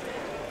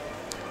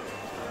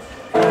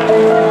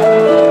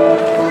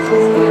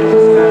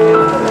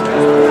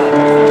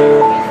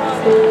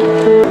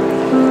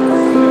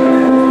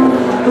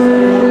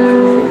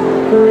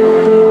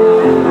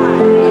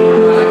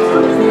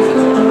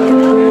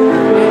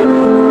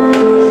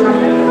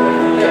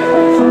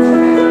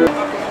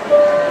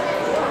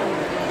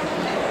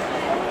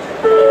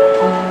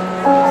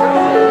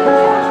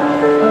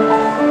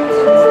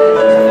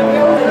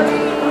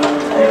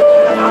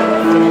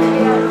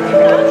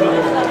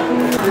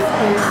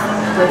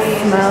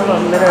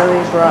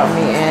 Brought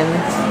me in.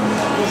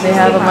 They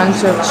have a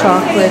bunch of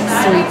chocolate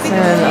sweets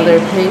and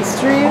other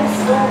pastries.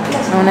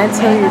 And when I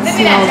tell you it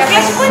smells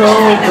so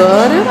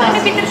good,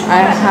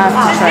 I have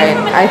to try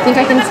it. I think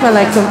I can smell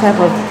like some type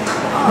of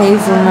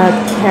hazelnut,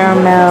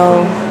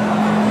 caramel,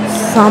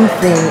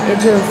 something.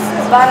 It just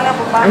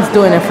is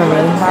doing it for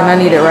me, and I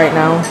need it right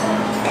now.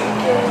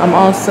 I'm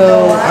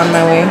also on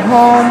my way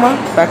home,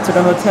 back to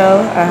the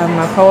hotel. I have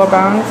my power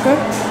bank,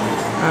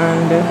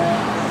 and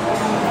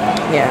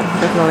yeah,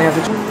 definitely have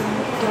to.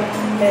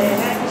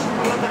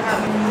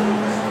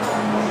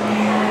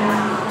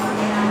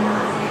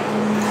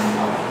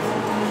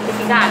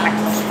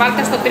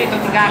 Βάλτε στο τρίτο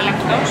τη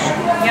γάλακτος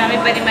για να μην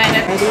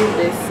περιμένετε.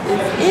 This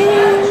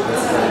is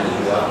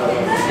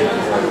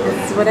This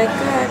is what I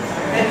got.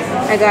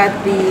 I got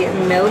the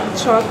milk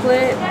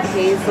chocolate,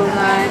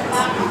 hazelnut,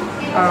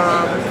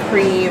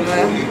 cream,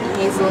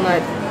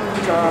 hazelnut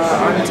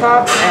on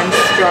top, and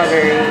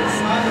strawberries.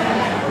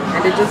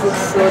 And it just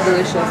looks so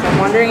delicious. I'm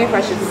wondering if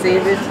I should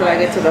save it till I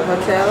get to the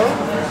hotel,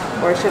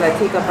 or should I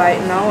take a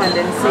bite now and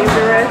then save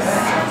the rest?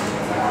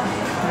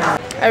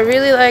 I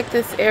really like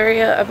this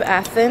area of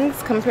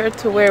Athens compared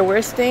to where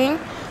we're staying,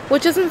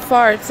 which isn't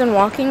far, it's in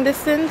walking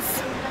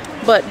distance.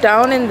 But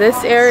down in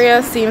this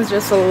area seems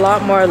just a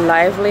lot more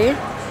lively.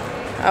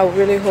 I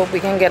really hope we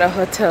can get a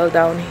hotel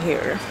down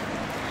here.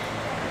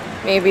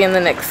 Maybe in the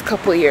next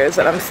couple years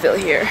that I'm still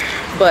here.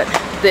 But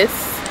this,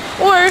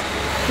 or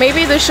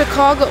maybe the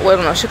Chicago,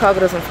 well no, Chicago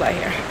doesn't fly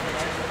here.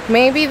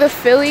 Maybe the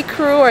Philly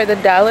crew or the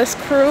Dallas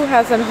crew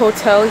has a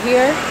hotel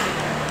here,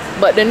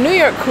 but the New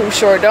York crew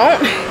sure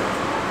don't.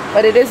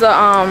 But it is a,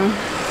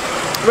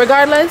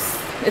 regardless,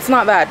 it's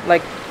not bad.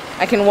 Like,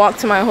 I can walk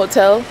to my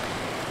hotel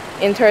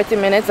in 30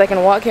 minutes. I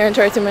can walk here in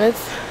 30 minutes.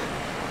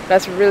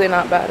 That's really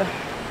not bad.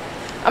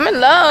 I'm in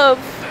love.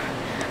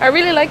 I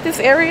really like this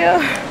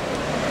area.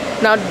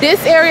 Now,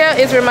 this area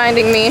is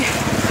reminding me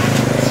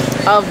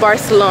of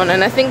Barcelona.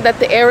 And I think that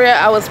the area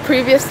I was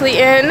previously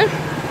in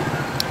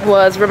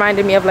was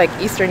reminding me of like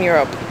Eastern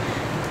Europe.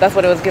 That's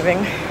what it was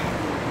giving.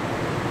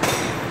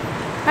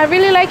 I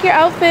really like your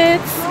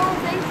outfits.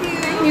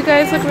 You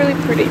guys look really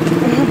pretty.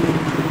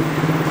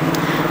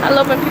 I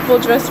love when people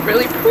dress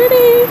really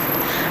pretty.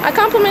 I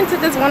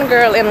complimented this one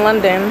girl in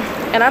London,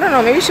 and I don't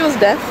know, maybe she was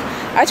deaf.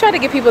 I tried to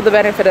give people the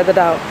benefit of the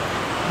doubt,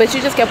 but she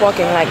just kept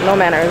walking like no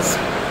manners.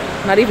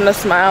 Not even a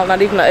smile,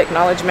 not even an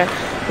acknowledgement,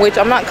 which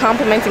I'm not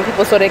complimenting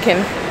people so they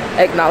can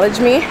acknowledge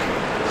me.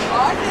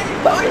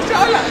 But,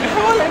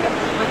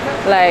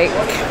 like,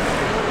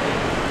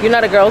 you're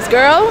not a girl's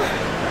girl?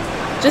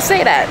 Just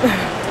say that.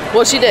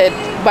 Well, she did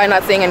by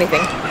not saying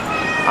anything.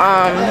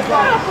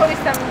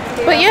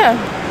 But yeah,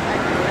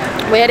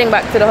 we're heading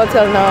back to the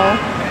hotel now.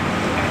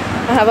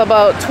 I have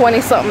about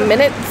 20 something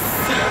minutes,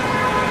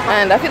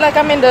 and I feel like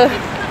I'm in the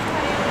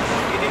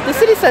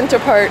city center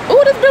part.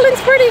 Oh, this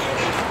building's pretty.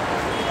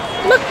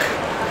 Look.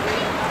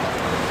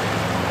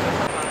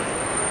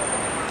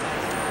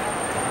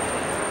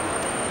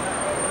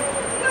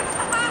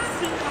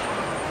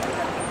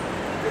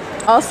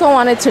 Also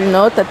wanted to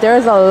note that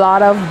there's a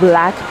lot of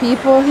black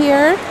people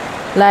here.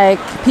 Like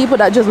people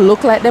that just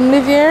look like them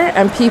live here,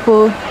 and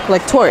people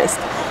like tourists.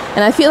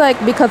 And I feel like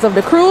because of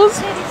the cruise,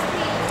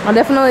 I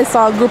definitely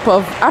saw a group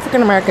of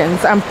African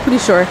Americans. I'm pretty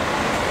sure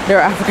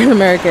they're African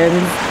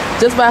Americans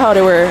just by how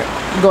they were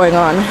going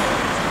on.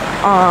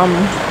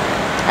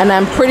 And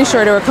I'm pretty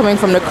sure they were coming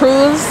from the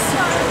cruise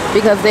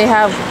because they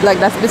have like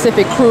that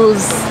specific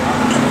cruise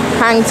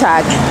hang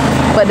tag.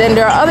 But then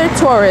there are other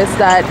tourists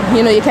that,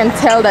 you know, you can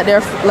tell that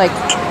they're like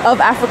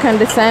of African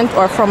descent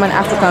or from an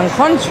African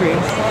country.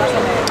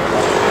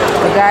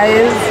 But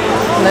guys,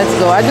 let's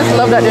go. I just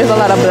love that there's a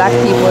lot of black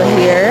people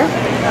here.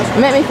 It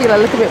made me feel a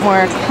little bit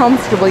more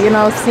comfortable, you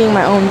know, seeing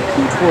my own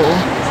people.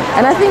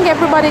 And I think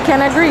everybody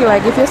can agree,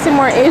 like if you see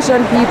more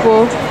Asian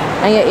people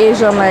and you're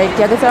Asian, like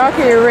you can say,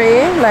 okay,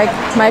 Ray, like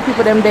my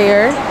people them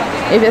there.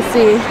 If you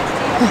see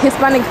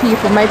Hispanic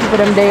people, my people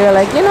them there,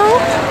 like, you know,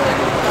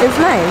 it's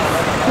nice.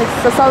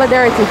 It's a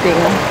solidarity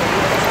thing.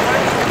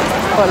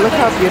 But look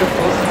how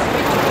beautiful.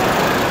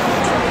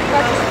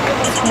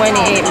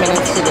 28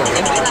 minutes to go.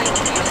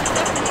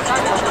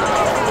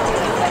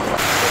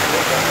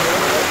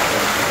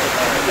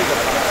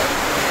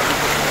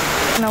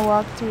 I'm gonna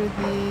walk through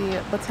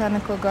the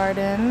botanical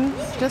gardens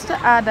just to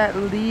add at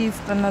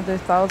least another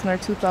 1,000 or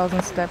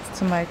 2,000 steps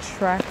to my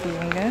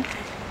tracking.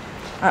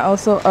 I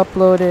also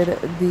uploaded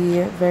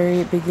the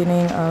very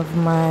beginning of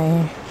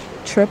my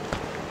trip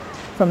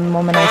from the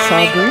moment I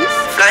saw Greece.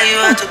 Fly you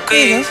out to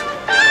Greece,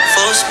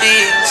 full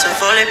speed, so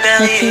fully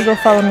belly. Make sure you go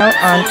follow me out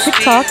on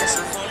TikTok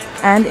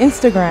and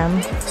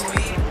Instagram.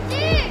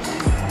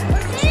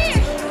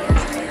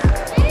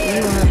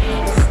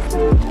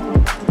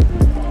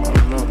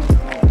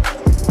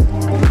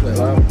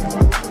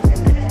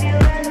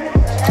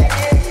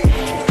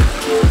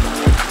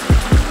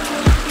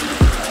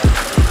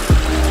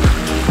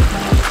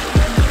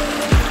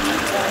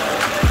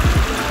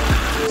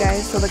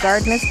 So the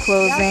garden is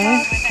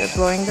closing. They're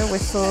blowing their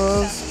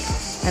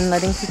whistles and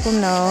letting people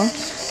know.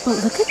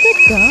 But look at the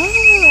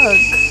dog.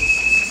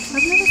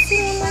 I've never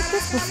seen one like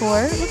this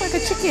before. It looks like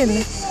a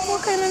chicken.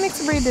 What kind of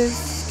mixed breed is?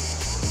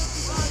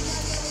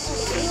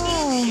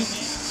 Oh.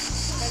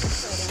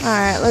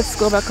 Alright, let's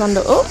go back on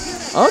the... Oh,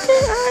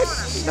 okay, alright.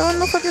 Don't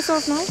look up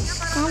yourself now.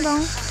 Calm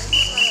down.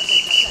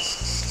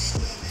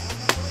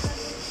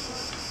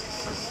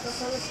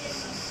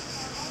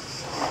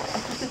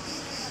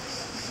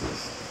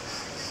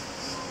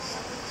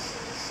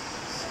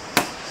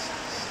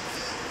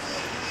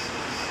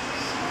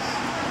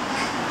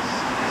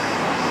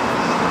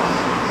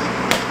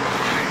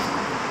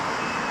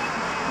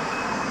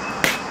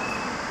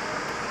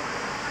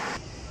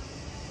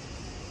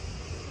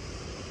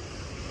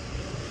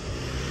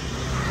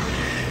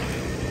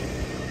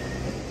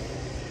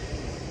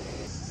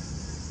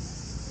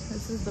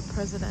 This is the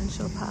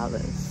presidential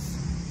palace.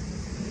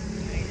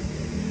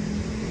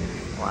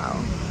 Wow.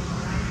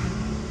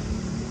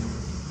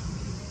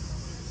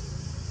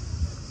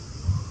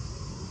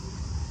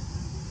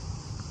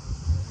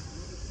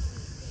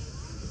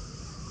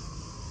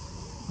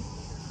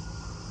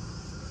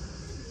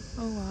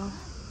 Oh wow.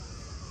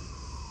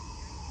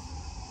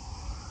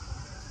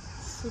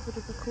 Super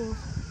duper cool.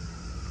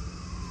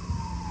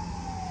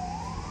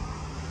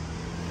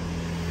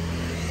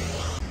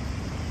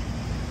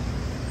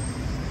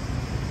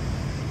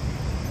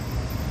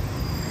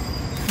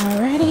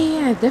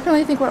 Alrighty, I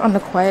definitely think we're on the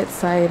quiet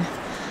side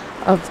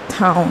of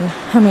town.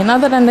 I mean,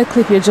 other than the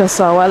clip you just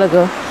saw a while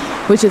ago,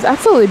 which is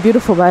absolutely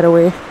beautiful by the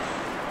way,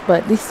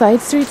 but these side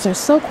streets are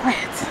so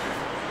quiet.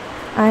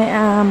 I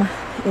am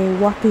a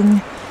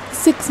whopping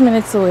 6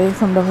 minutes away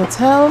from the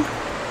hotel.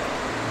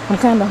 I'm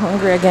kind of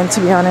hungry again,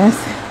 to be honest,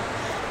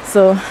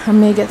 so I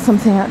may get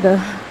something at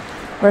the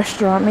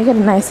restaurant, may get a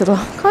nice little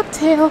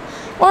cocktail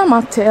or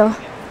mocktail.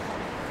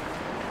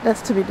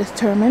 That's to be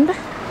determined,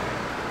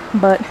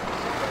 but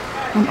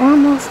I'm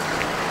almost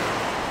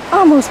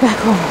back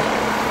home.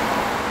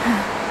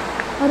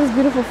 Oh, this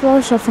beautiful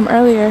flower shop from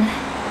earlier.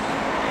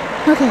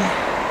 Okay.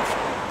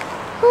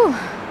 Whew.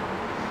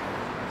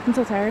 I'm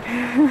so tired.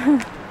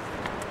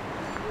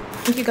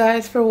 Thank you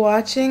guys for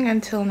watching.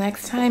 Until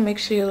next time, make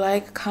sure you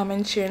like,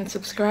 comment, share, and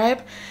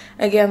subscribe.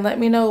 Again, let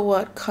me know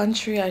what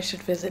country I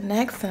should visit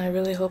next, and I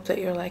really hope that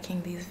you're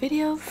liking these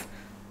videos.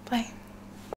 Bye.